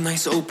hard night,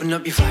 so open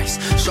up your vice.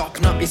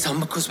 Sharpen up your tongue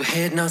because we're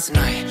heading out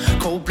tonight.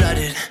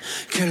 Cold-blooded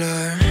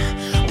killer,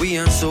 we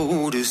aren't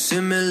so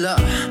dissimilar.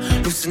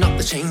 Loosen up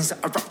the chains that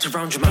are wrapped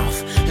around your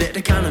mouth. Let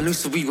the cannon loose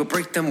so we will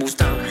break them walls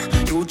down.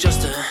 You're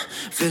just a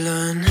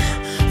villain,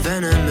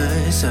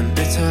 venomous and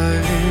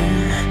bitter.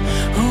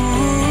 Ooh.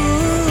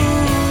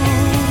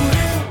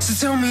 So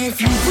tell me if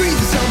you breathe,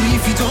 or tell me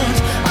if you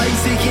don't. Are you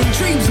taking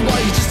dreams or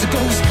are you just a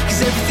ghost?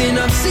 Cause everything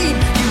I've seen,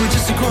 you were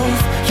just a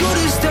growth. You're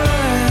just a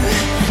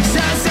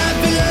sad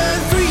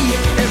villain free.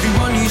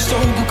 Everyone you stole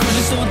because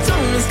you're so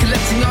dumb is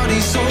collecting all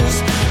these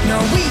souls.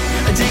 Now we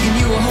are digging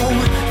you a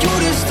hole.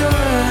 You're just a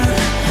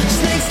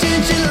snake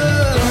chinchilla.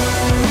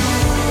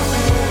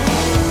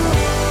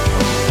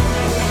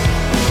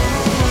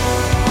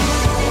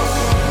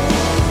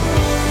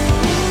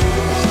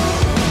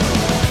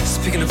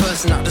 Picking a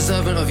person not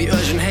deserving of your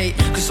urgent hate.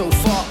 Cause so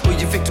far, all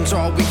your victims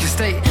are a weaker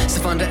state. So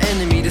find an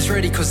enemy that's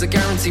ready, cause I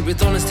guarantee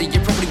with honesty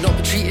you're probably not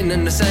retreating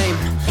in the same.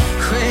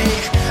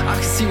 Wait, I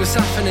can see what's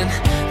happening.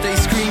 They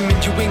scream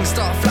and your wings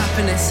start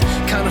flapping. It's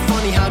kinda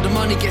funny how the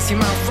money gets your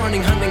mouth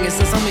running. Hunting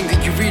isn't something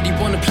that you really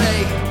wanna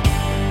play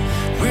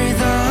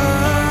with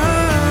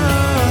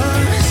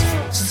us.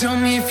 So tell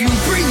me if you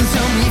breathe and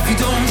tell me if you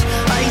don't.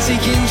 Are you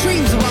taking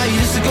dreams or are you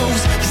just a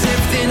ghost? Cause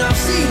everything I've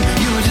seen,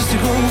 you were just a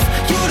growth.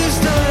 You're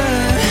just a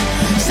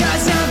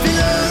sad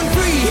villain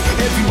free.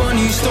 Everyone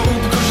you stole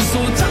because you're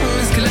so dumb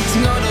is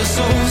collecting all those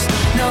souls.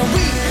 Now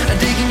we are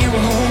digging you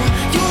a hole.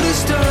 You're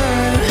just a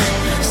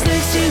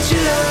snake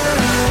chinchilla.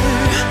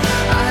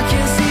 I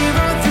can see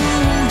right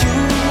through you.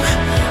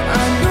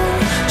 I know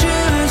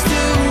just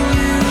who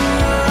you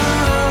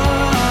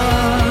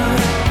are.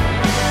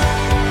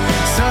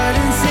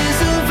 Silence is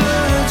a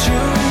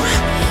virtue.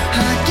 I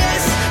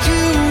guess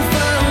you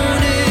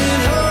found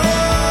it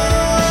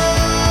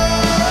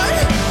hard.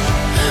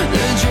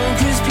 The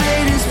Joker's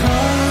played his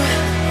part.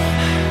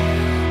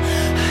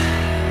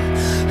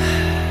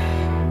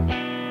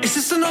 It's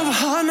just another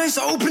hard night,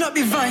 so open up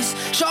your vice.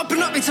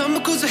 Sharpen up your tongue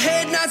because we're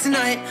heading out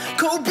tonight.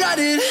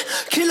 Cold-blooded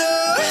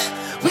killer,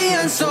 we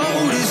aren't so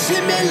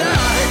dissimilar.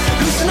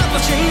 Loosen up the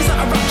chains that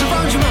are wrapped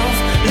around your mouth.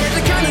 Let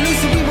the cannon loose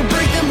so we will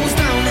break them walls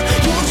down.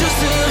 You're just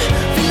a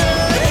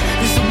villain,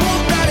 it's a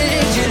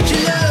cold-blooded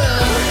chinchilla.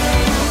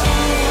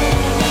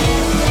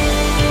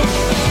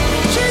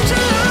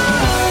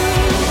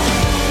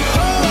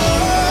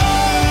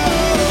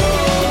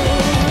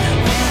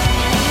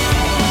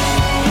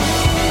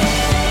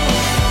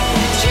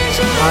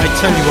 I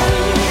tell you what,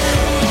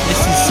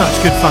 this is such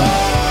good fun.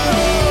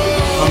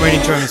 I'm really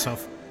enjoying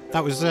myself.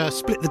 That was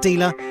Split the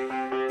Dealer,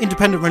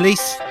 independent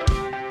release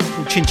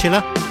called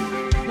Chinchilla.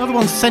 Another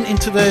one sent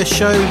into the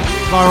show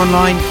via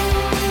online.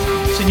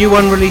 It's a new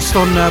one released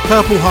on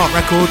Purple Heart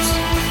Records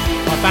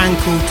by a band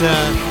called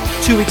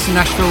 2 Weeks in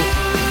Nashville,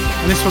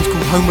 and this one's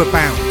called Homeward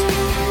Bound.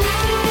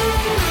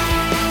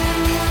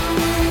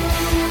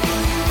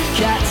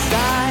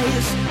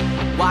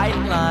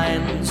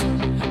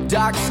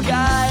 Dark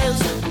skies,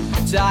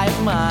 tight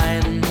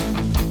mind,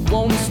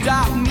 won't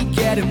stop me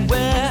getting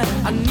where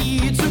I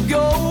need to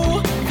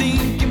go.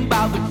 Thinking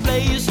about the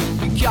place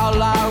we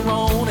call our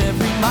own.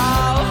 Every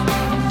mile,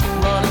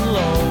 running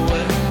low.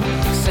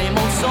 Same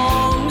old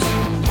songs,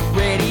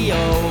 radio,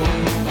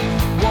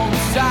 won't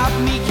stop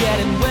me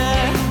getting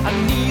where I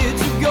need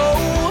to go.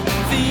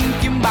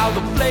 Thinking about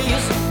the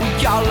place we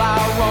call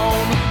our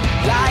own.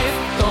 Life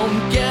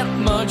don't get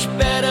much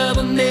better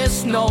than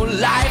this. No,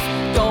 life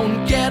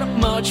don't get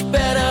much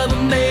better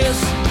than this.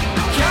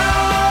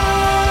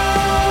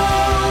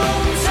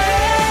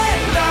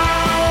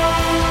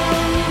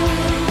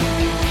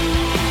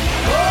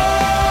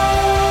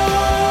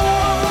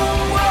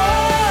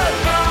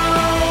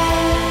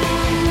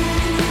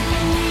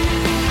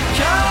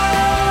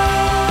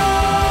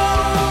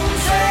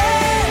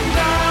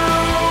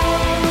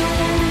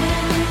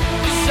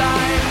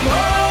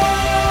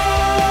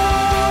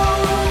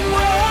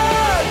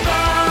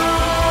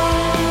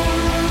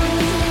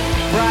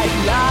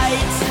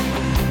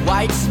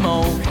 White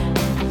smoke,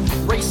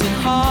 racing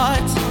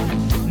heart,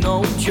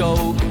 no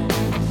joke.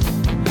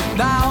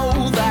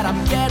 Now that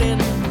I'm getting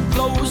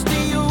close to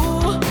you,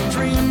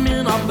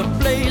 dreaming of the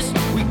place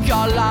we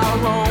call our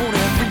own.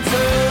 Every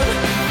turn,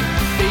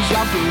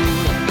 deja vu,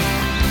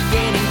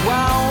 gaining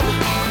ground,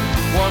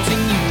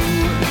 wanting you.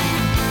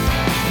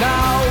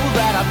 Now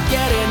that I'm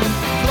getting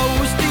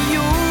close to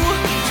you,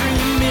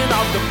 dreaming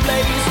of the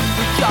place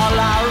we call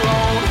our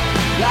own.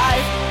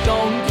 Life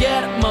don't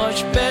get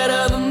much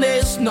better than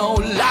this. No,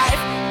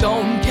 life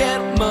don't get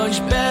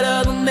much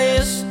better than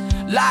this.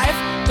 Life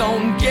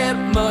don't get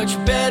much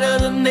better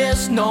than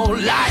this. No,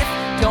 life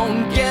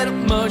don't get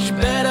much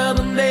better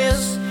than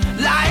this.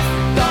 Life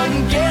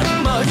don't get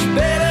much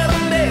better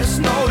than this.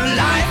 No,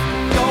 life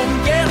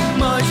don't get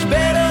much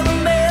better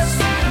than this.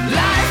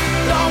 Life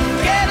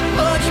don't get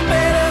much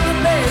better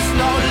than this.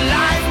 No,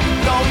 life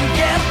don't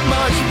get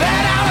much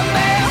better than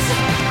this.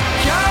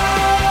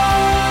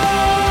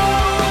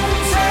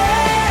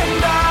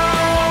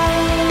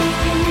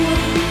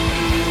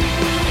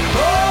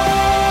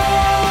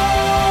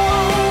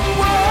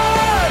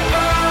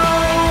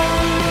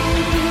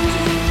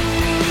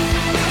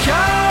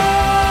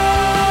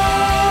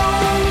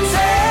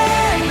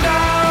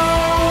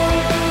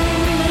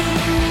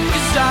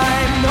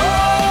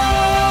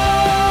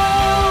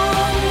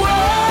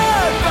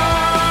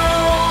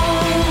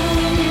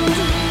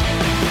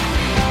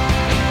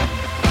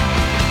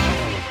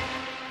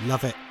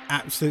 Love it.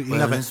 Absolutely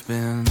love it. It's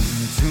been 2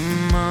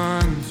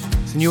 months.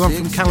 It's a new one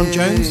from Callum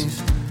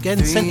Jones.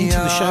 Again, sent into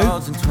the show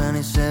via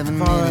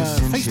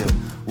Facebook.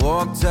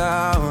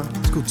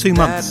 It's called 2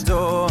 Months.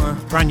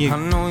 Brand new.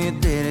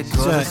 It's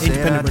an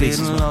independent release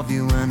as well. If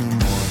you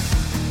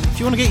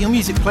want to get your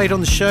music played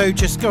on the show,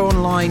 just go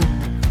online,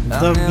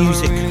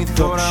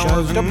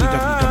 themusic.show,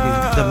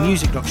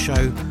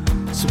 www.themusic.show,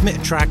 submit a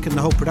track, and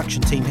the whole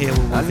production team here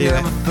will review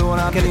it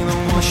and get it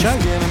on the show.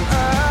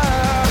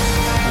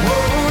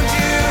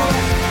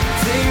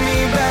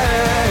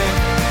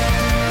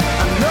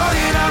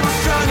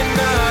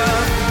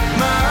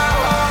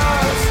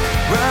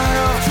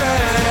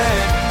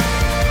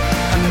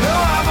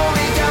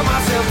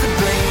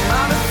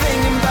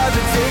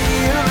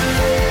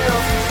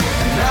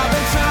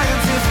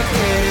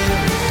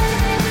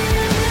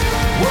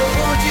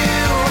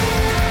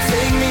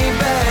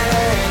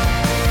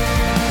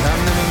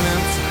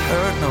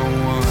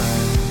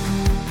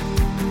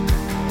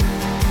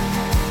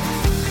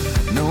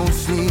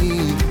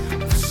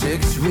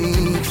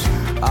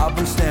 I've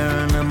been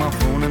staring at my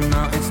phone and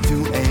now it's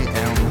 2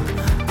 a.m.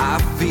 I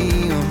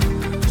feel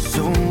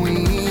so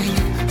weak,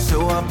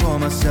 so I pour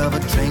myself a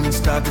drink and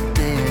start the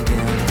day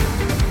again.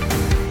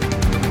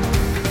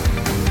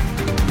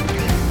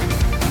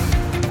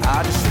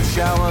 I just wish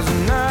I was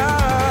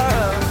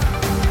enough,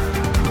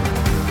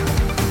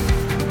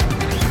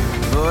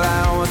 but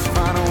I always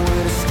find a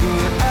way to screw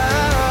it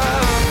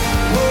up.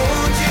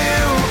 Won't you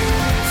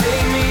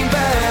take me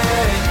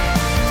back?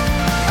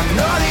 I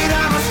know that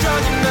I'm not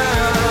strong enough.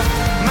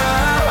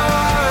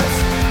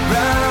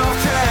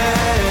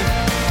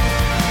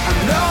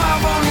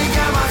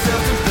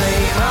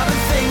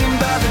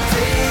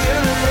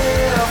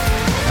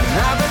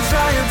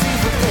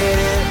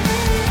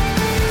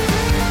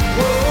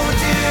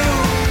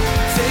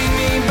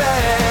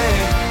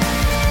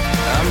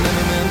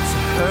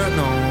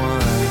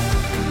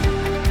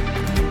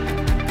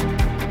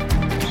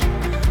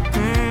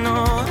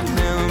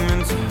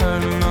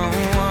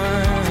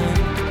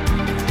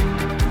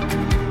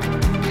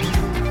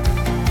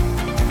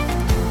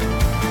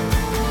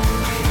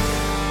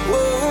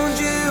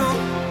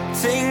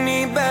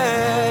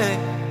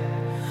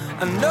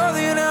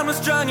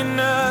 Strong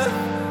enough,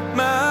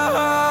 my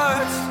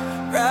heart's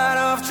right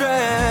off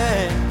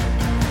track.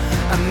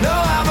 I know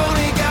I've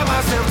only got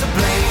myself to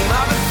blame.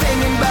 I've been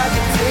thinking about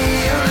the day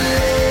you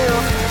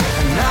left,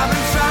 and I've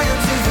been trying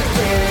to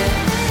forget it.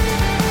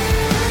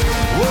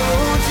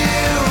 Won't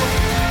you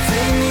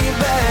take me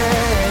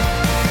back?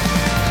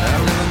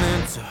 I'm never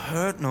meant to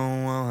hurt no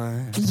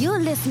one. You're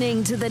listening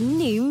listening to the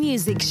New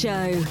Music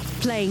Show,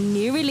 playing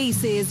new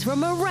releases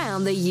from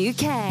around the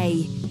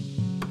UK.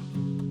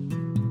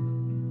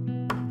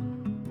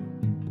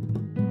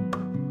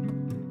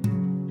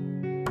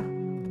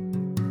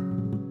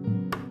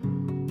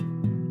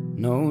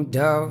 No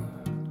doubt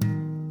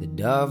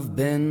that I've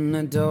been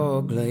a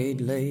dog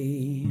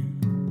lately,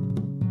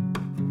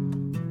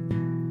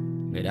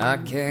 but I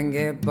can't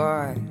get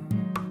by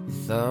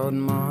without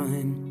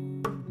mine.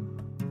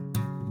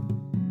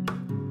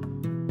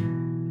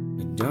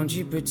 But don't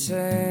you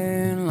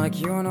pretend like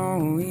you're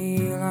no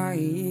Eli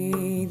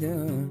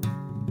either.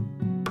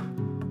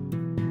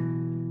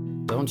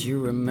 Don't you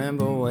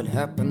remember what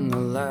happened the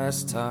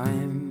last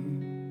time?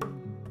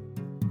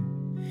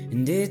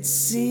 And it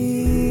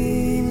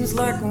seems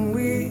like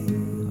we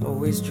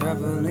always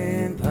travel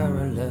in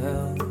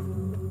parallel.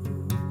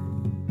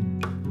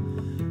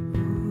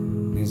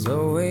 There's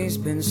always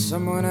been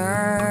someone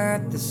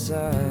at the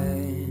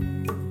side.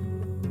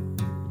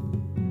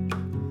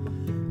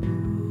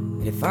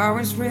 And if I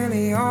was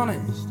really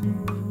honest,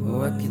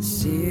 oh, I could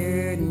see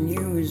it in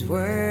you as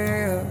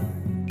well.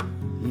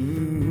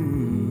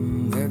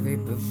 Every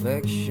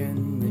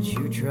perfection that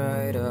you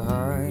try to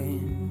hide.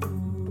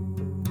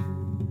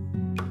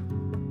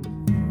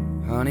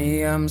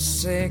 Honey, I'm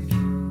sick,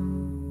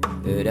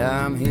 but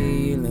I'm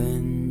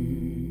healing.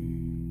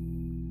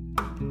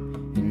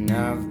 And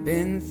I've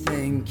been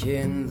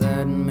thinking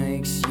that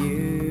makes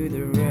you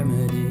the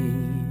remedy.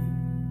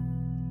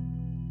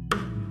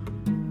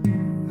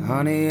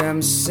 Honey,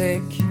 I'm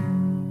sick,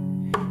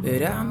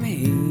 but I'm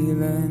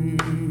healing.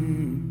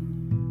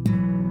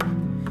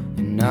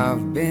 And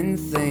I've been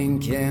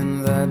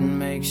thinking that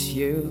makes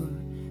you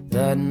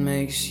the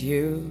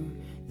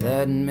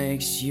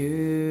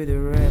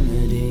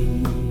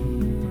remedy.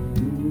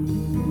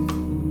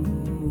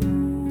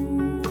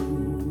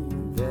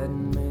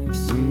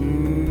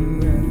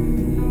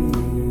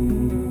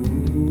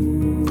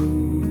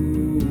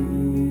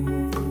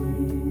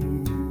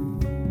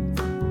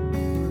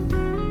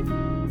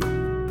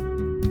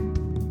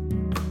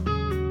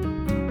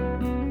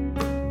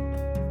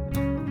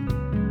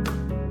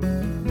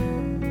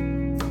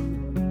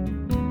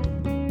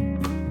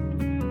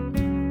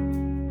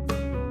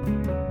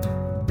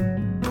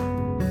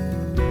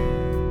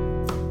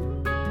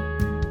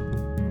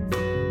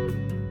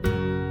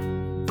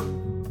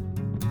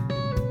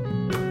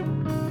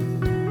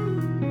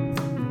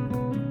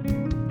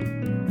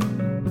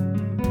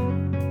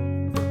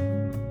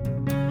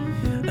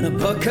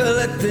 Buckle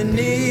at the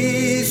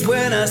knees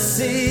when I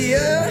see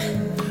you.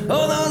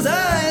 All those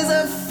eyes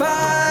of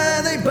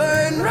fire, they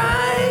burn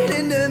right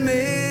into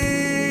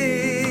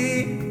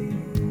me.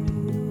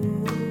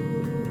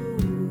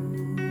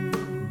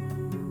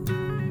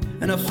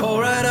 And I fall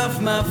right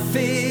off my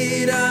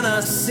feet and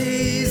I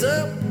seize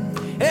up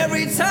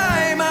every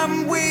time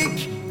I'm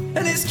weak.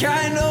 And it's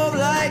kind of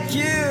like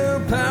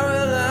you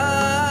paralyze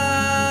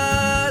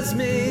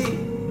me,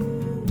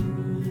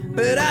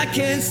 but I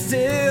can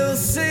still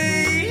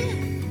see.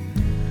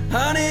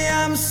 Honey,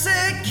 I'm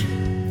sick,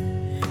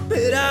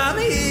 but I'm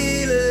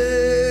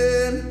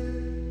healing.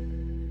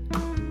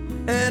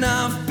 And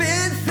I've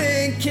been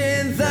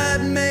thinking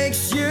that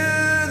makes you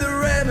the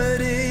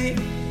remedy.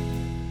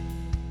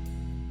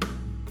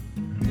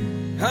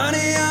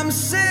 Honey, I'm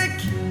sick,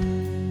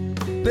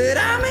 but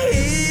I'm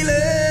healing.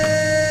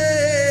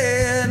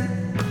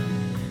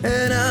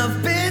 And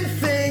I've been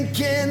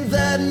thinking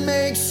that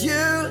makes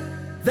you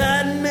the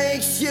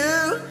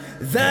remedy.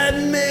 That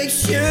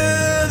makes you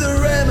the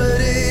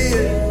remedy.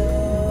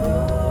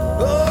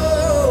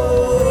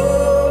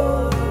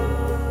 Ooh,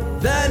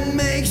 that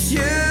makes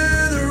you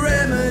my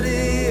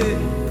remedy.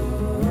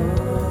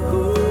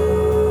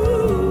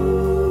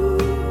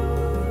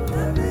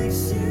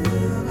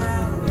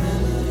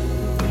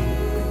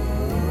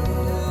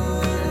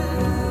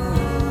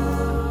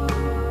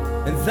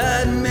 And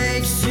that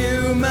makes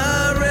you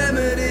my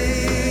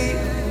remedy.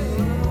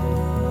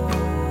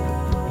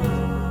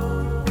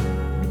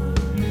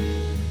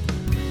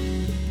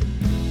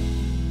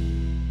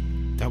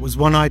 That was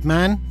One Eyed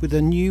Man with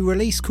a new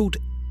release called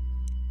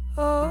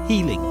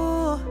Healing.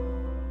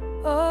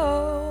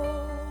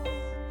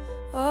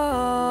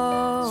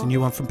 It's a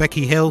new one from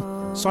Becky Hill,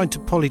 signed to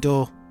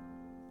Polydor.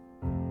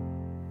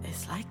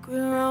 It's like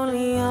we're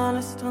only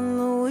honest on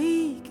the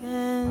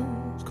weekend.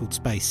 It's called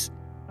Space.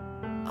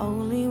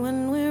 Only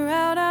when we're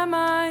out our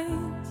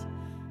minds.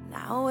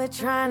 Now we're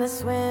trying to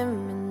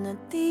swim in the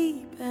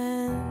deep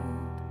end.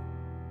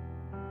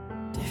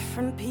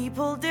 Different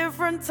people,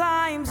 different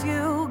times.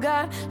 You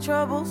got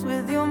troubles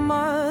with your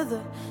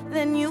mother,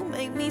 then you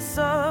make me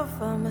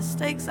suffer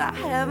mistakes I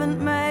haven't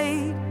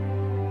made.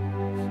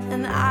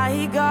 And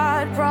I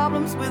got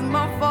problems with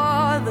my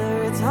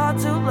father. It's hard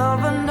to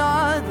love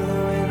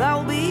another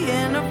without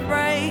being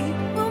afraid.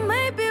 Well,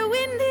 maybe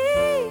we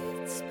need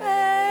space.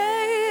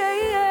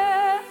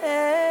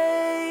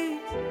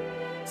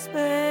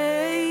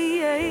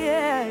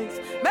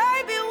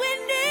 Maybe we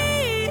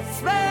need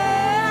space.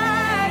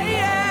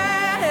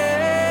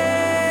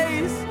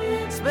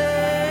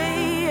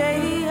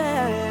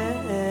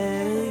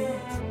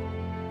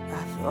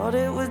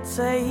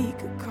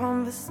 sake of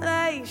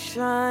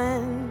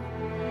conversation.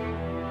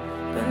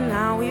 But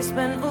now we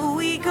spent a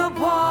week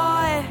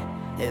apart.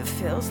 It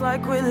feels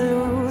like we're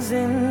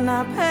losing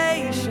our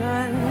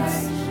patience.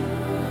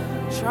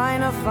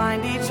 Trying to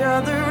find each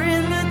other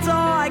in the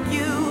dark.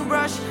 You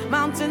brush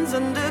mountains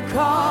under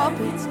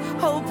carpets,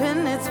 hoping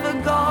it's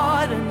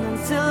forgotten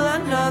until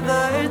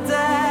another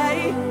day.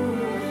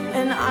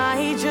 And I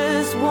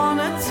just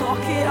wanna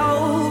talk it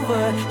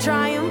over,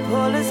 try and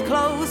pull us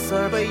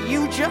closer, but you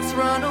just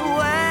run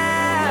away.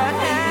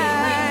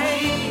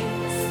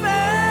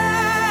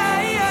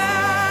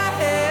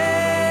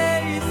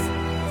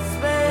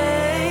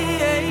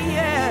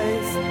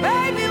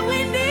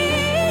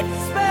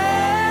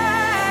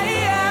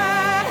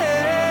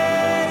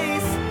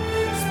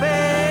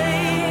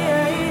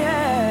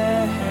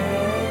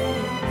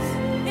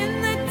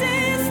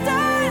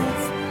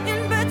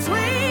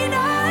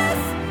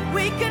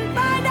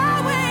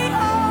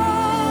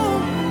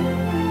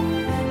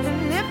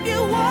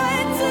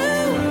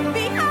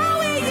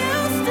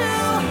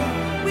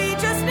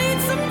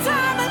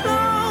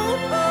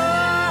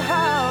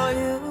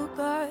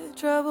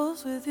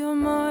 With your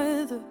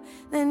mother,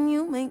 then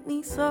you make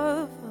me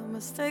suffer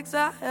mistakes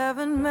I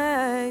haven't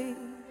made.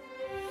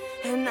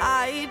 And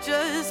I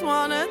just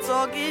wanna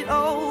talk it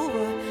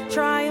over,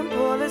 try and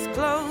pull us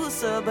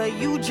closer, but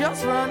you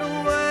just run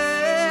away.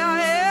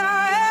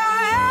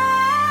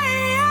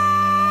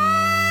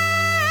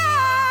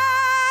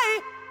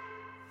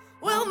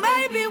 Well,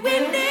 maybe we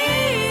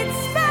need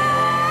space.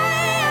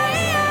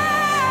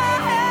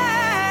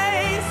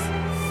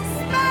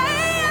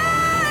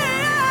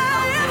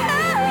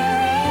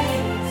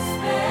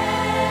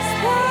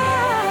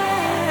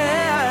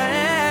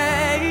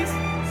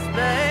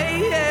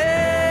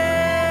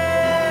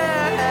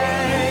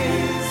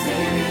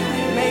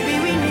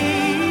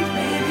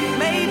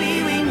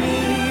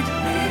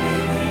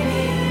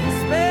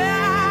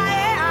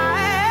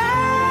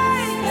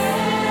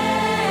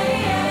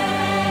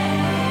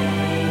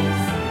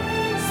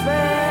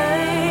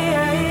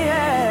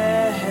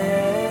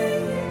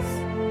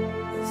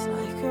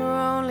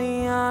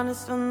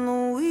 On the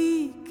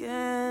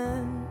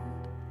weekend,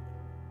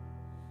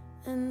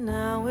 and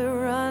now we're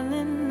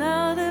running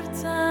out of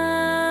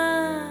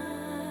time.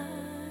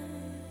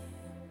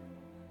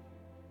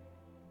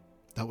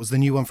 That was the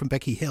new one from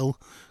Becky Hill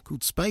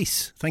called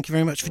Space. Thank you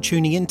very much for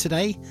tuning in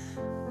today.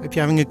 Hope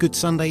you're having a good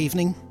Sunday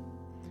evening.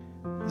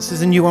 This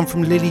is a new one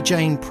from Lily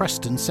Jane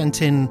Preston,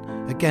 sent in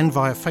again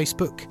via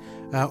Facebook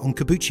on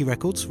Kabuchi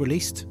Records,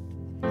 released.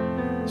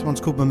 This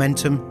one's called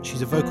Momentum.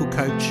 She's a vocal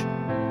coach.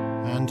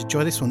 And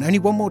enjoy this one. Only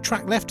one more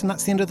track left and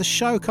that's the end of the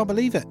show. Can't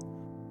believe it.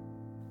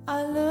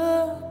 I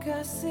look,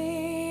 I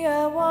see,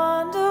 I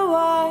wonder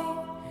why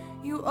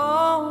you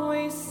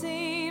always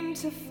seem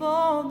to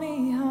fall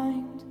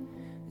behind.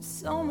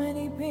 So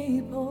many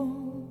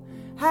people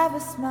have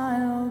a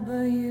smile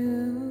but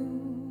you.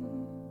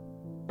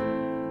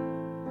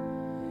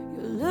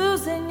 You're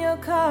losing your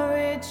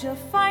courage,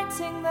 you're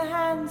fighting the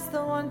hands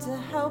that want to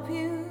help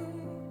you.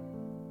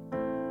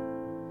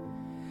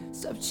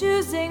 Stop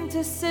choosing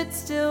to sit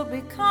still,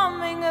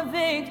 becoming a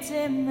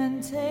victim,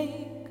 and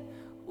take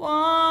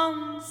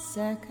 1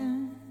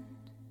 second.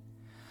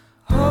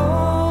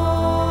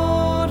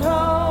 Hold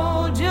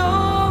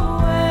your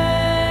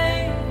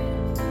way.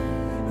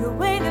 You're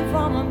waiting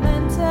for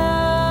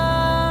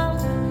momentum,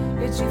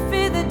 yet you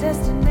fear the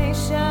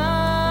destination.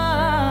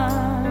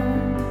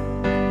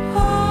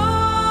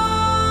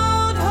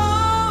 Hold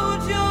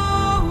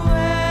your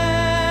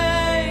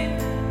way.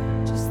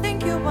 Just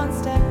think you're 1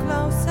 step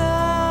closer.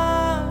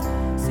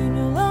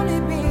 You'll only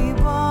be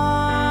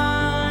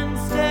 1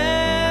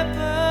 step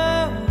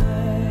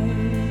away.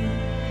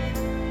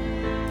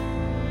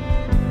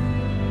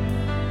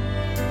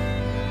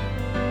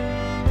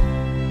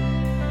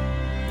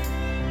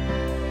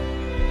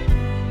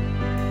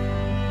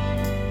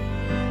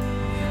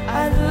 I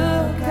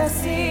look, I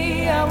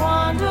see, I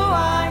wonder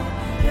why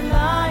the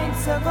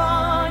lights are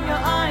gone,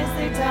 your eyes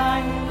they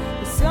die.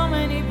 But so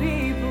many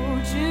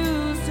people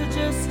choose to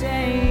just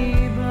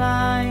stay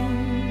blind.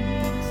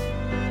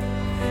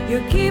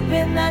 You're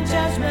keeping that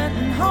judgment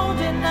and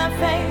holding that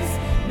face,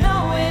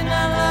 knowing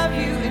I love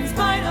you in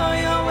spite of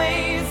your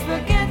ways,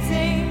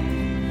 forgetting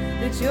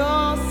that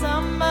you're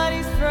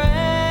somebody's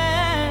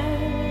friend.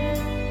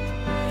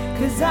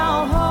 'Cause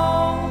I'll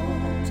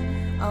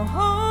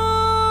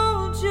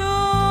hold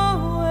your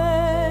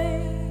way.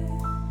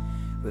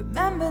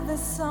 Remember there's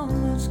so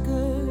much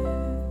good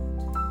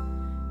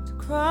to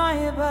cry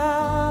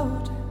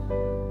about.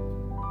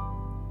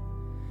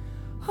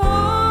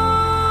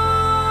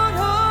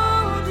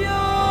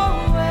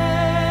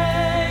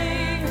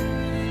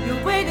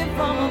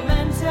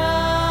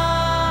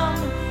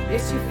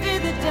 Yes, you fear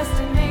the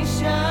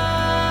destination.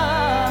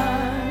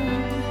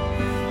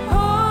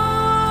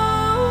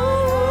 Hold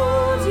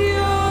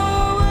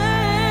your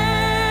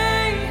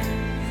way.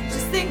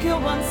 Just think you're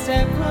 1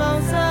 step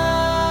closer.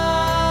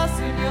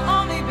 Soon you'll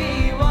only be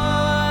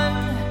 1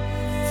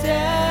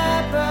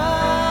 step away.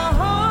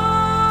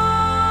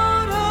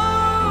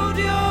 Hold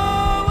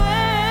your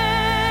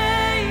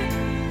way.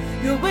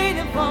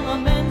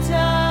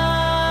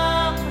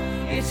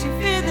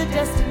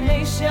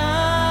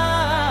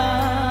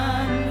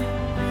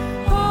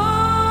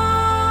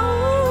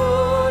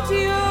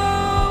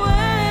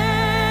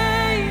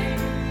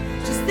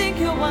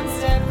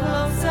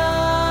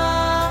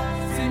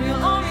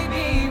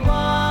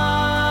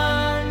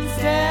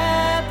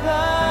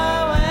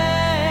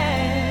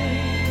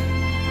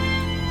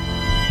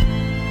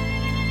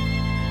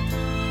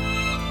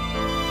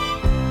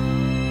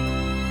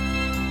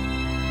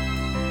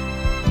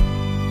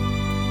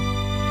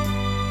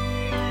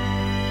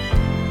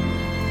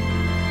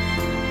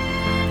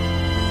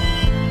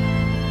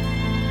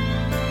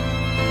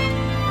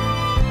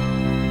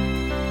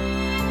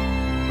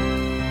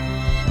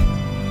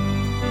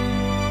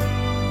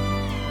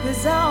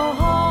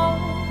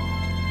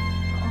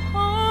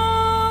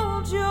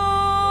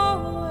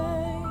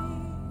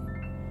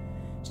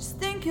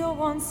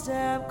 one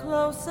step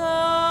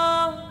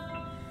closer.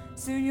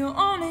 Soon you'll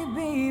only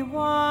be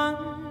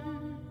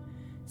one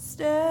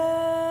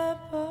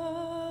step away.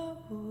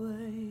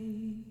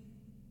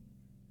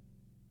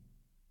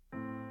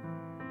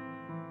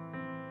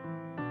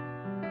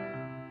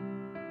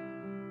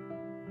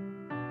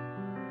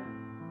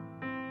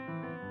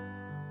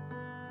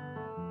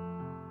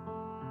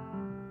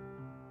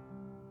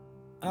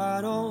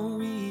 I don't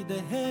read the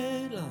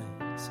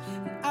headlines,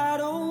 and I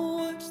don't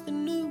watch the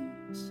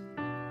news,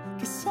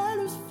 'cause I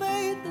lose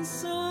faith in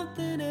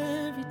something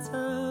every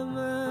time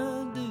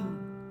I do.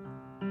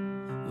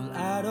 Well,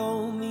 I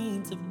don't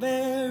mean to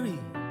bury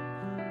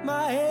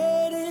my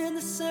head in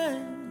the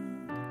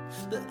sand,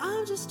 but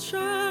I'm just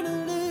trying to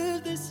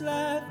live this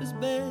life as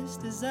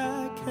best as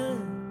I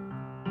can.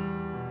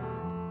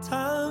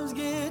 Times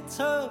get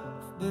tough,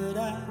 but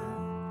I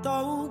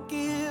don't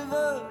give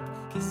up,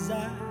 'cause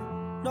I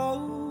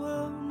know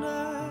I'm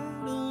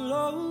not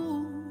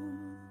alone.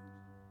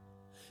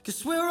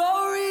 'Cause we're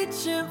all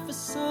reaching for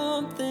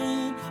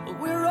something,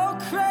 we're all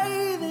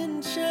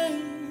craving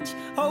change,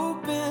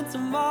 hoping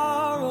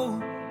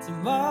tomorrow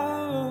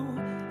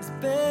is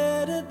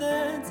better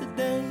than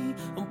today.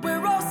 And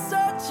we're all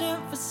searching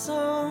for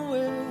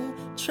somewhere,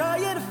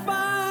 trying to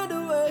find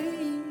a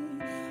way,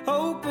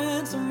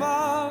 hoping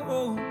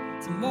tomorrow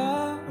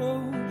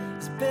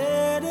is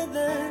better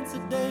than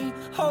today.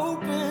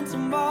 Hoping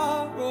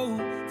tomorrow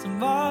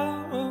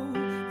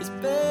is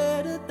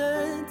better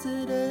than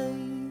today.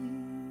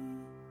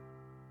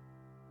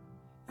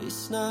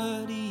 It's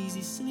not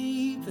easy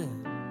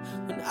sleeping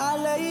when I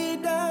lay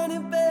down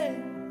in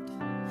bed,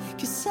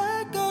 'cause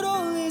I got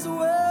all these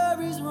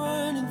worries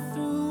running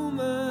through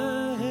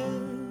my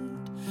head.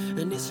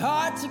 And it's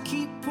hard to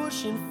keep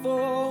pushing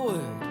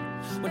forward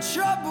when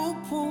trouble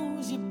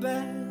pulls you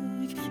back,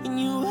 and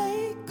you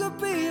wake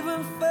up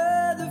even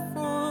further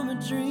from a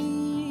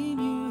dream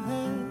you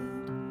had.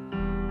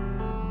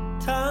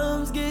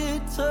 Times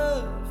get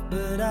tough,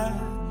 but I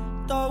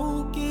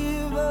don't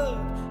give up,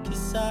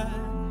 'cause I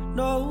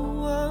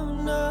know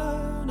I'm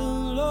not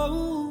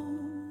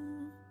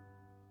alone.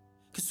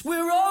 'Cause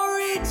we're all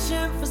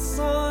reaching for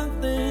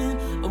something,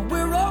 and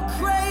we're all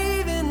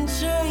craving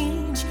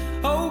change,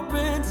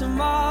 hoping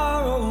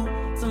tomorrow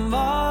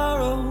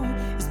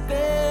is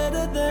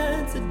better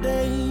than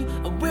today.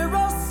 And we're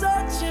all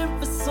searching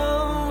for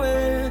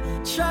somewhere,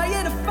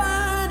 trying to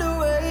find a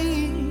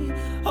way,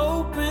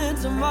 hoping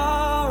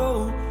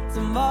tomorrow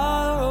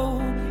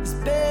is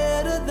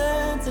better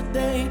than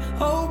today.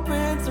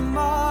 Hoping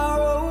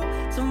tomorrow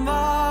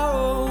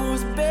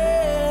is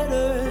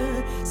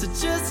better. So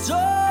just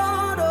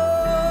hold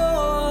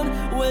on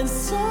when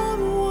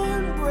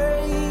someone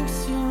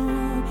breaks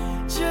you.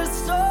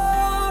 Just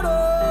hold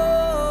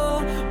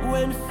on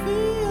when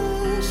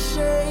fear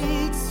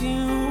shakes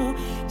you.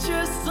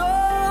 Just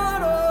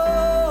hold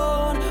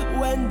on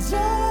when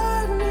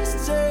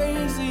darkness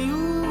takes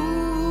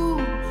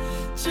you.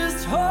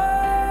 Just hold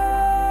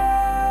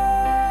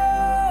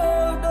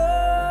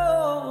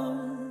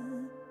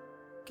on,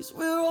 'cause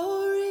we're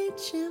all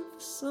reaching for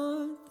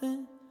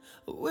something,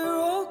 we're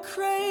all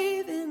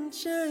craving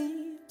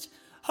change,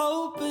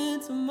 hoping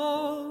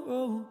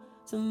tomorrow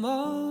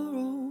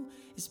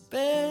is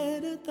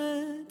better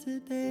than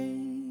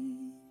today.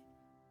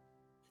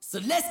 So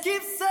let's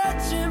keep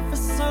searching for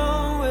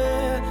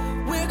somewhere,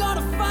 we're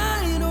gonna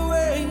find a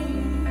way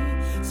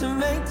to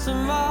make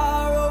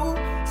tomorrow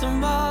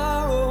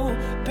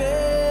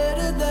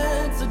better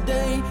than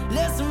today.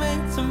 Let's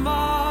make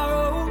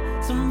tomorrow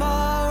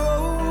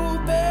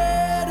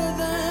better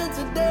than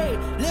today.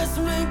 Let's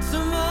make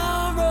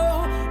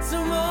tomorrow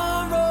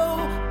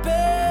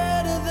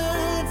better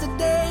than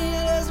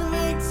today. Let's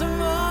make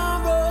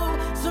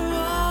tomorrow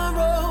better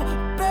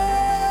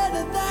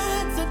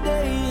than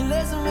today.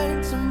 Let's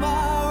make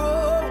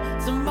tomorrow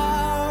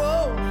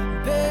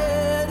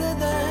better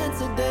than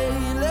today.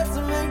 Let's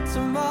make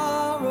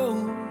tomorrow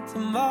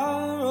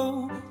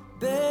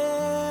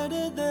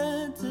better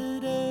than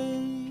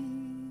today.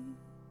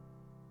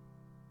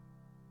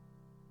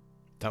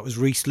 That was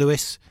Reese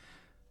Lewis.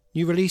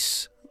 New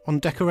release on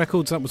Decca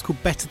Records. That was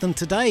called Better Than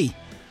Today.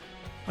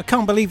 I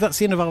can't believe that's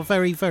the end of our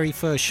very, very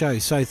first show.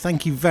 So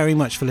thank you very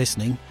much for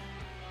listening.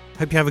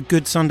 Hope you have a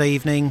good Sunday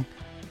evening.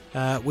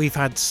 We've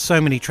had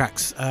so many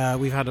tracks.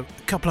 We've had a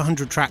couple of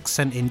hundred tracks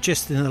sent in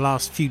just in the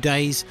last few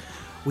days.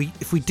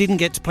 If we didn't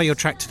get to play your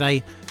track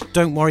today,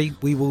 don't worry.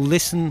 We will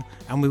listen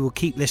and we will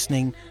keep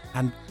listening,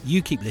 and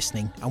you keep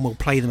listening, and we'll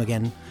play them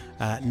again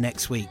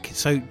next week.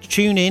 So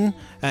tune in.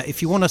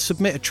 If you want to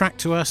submit a track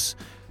to us,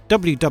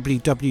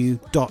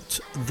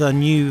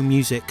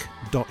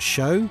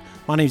 www.thenewmusic.show.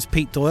 My name is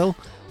Pete Doyle.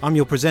 I'm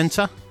your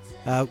presenter.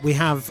 We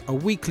have a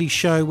weekly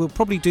show. We'll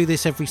probably do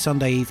this every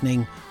Sunday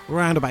evening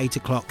around about 8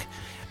 o'clock.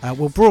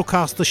 We'll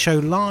broadcast the show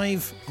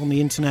live on the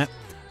internet,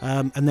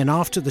 and then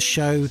after the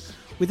show,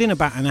 within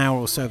about an hour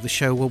or so of the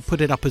show, we'll put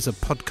it up as a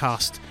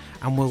podcast,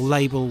 and we'll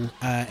label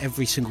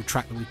every single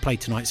track that we play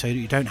tonight so that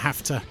you don't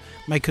have to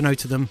make a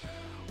note of them.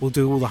 We'll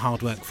do all the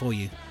hard work for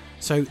you.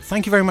 So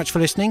thank you very much for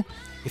listening.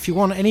 If you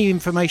want any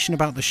information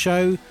about the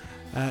show,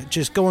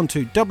 just go on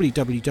to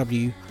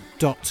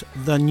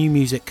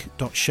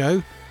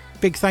www.thenewmusic.show.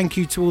 Big thank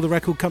you to all the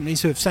record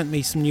companies who have sent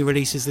me some new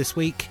releases this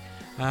week.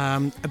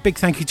 A big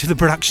thank you to the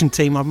production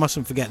team. I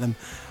mustn't forget them.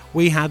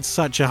 We had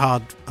such a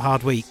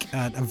hard week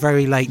at a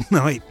very late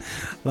night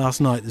last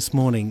night, this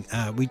morning.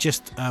 We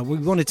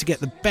wanted to get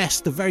the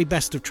very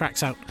best of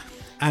tracks out,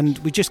 and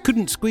we just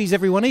couldn't squeeze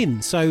everyone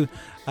in. So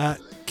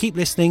keep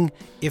listening.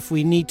 If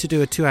we need to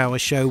do a 2-hour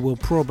show, we'll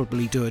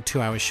probably do a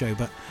 2-hour show,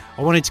 but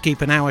I wanted to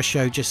keep an hour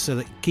show just so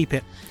that keep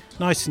it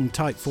nice and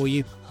tight for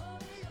you,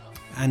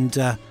 and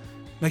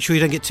make sure you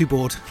don't get too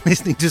bored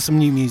listening to some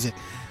new music.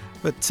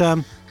 But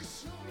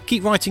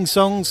keep writing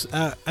songs.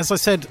 As I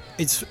said,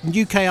 it's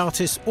UK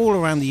artists all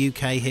around the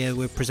UK here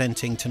we're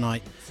presenting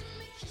tonight.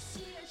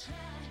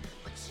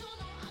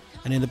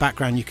 And in the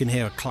background you can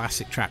hear a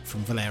classic track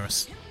from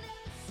Valeris.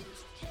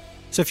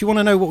 So if you want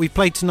to know what we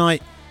played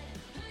tonight,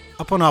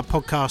 up on our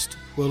podcast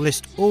we'll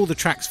list all the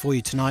tracks for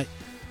you tonight.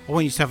 I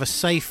want you to have a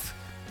safe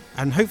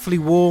and hopefully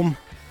warm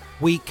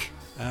week.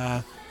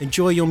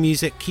 Enjoy your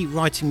music, keep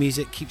writing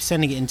music, keep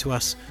sending it in to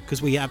us,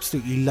 because we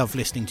absolutely love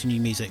listening to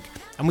new music,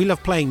 and we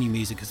love playing new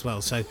music as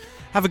well. So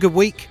have a good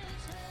week.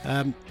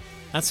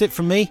 That's it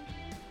from me.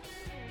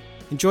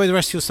 Enjoy the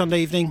rest of your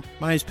Sunday evening.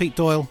 My name's Pete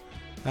Doyle.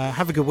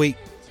 Have a good week.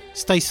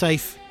 Stay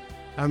safe.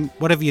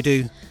 Whatever you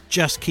do,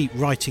 just keep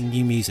writing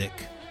new music.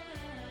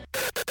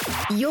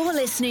 You're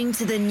listening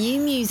to The New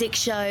Music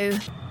Show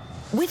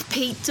with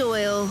Pete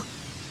Doyle.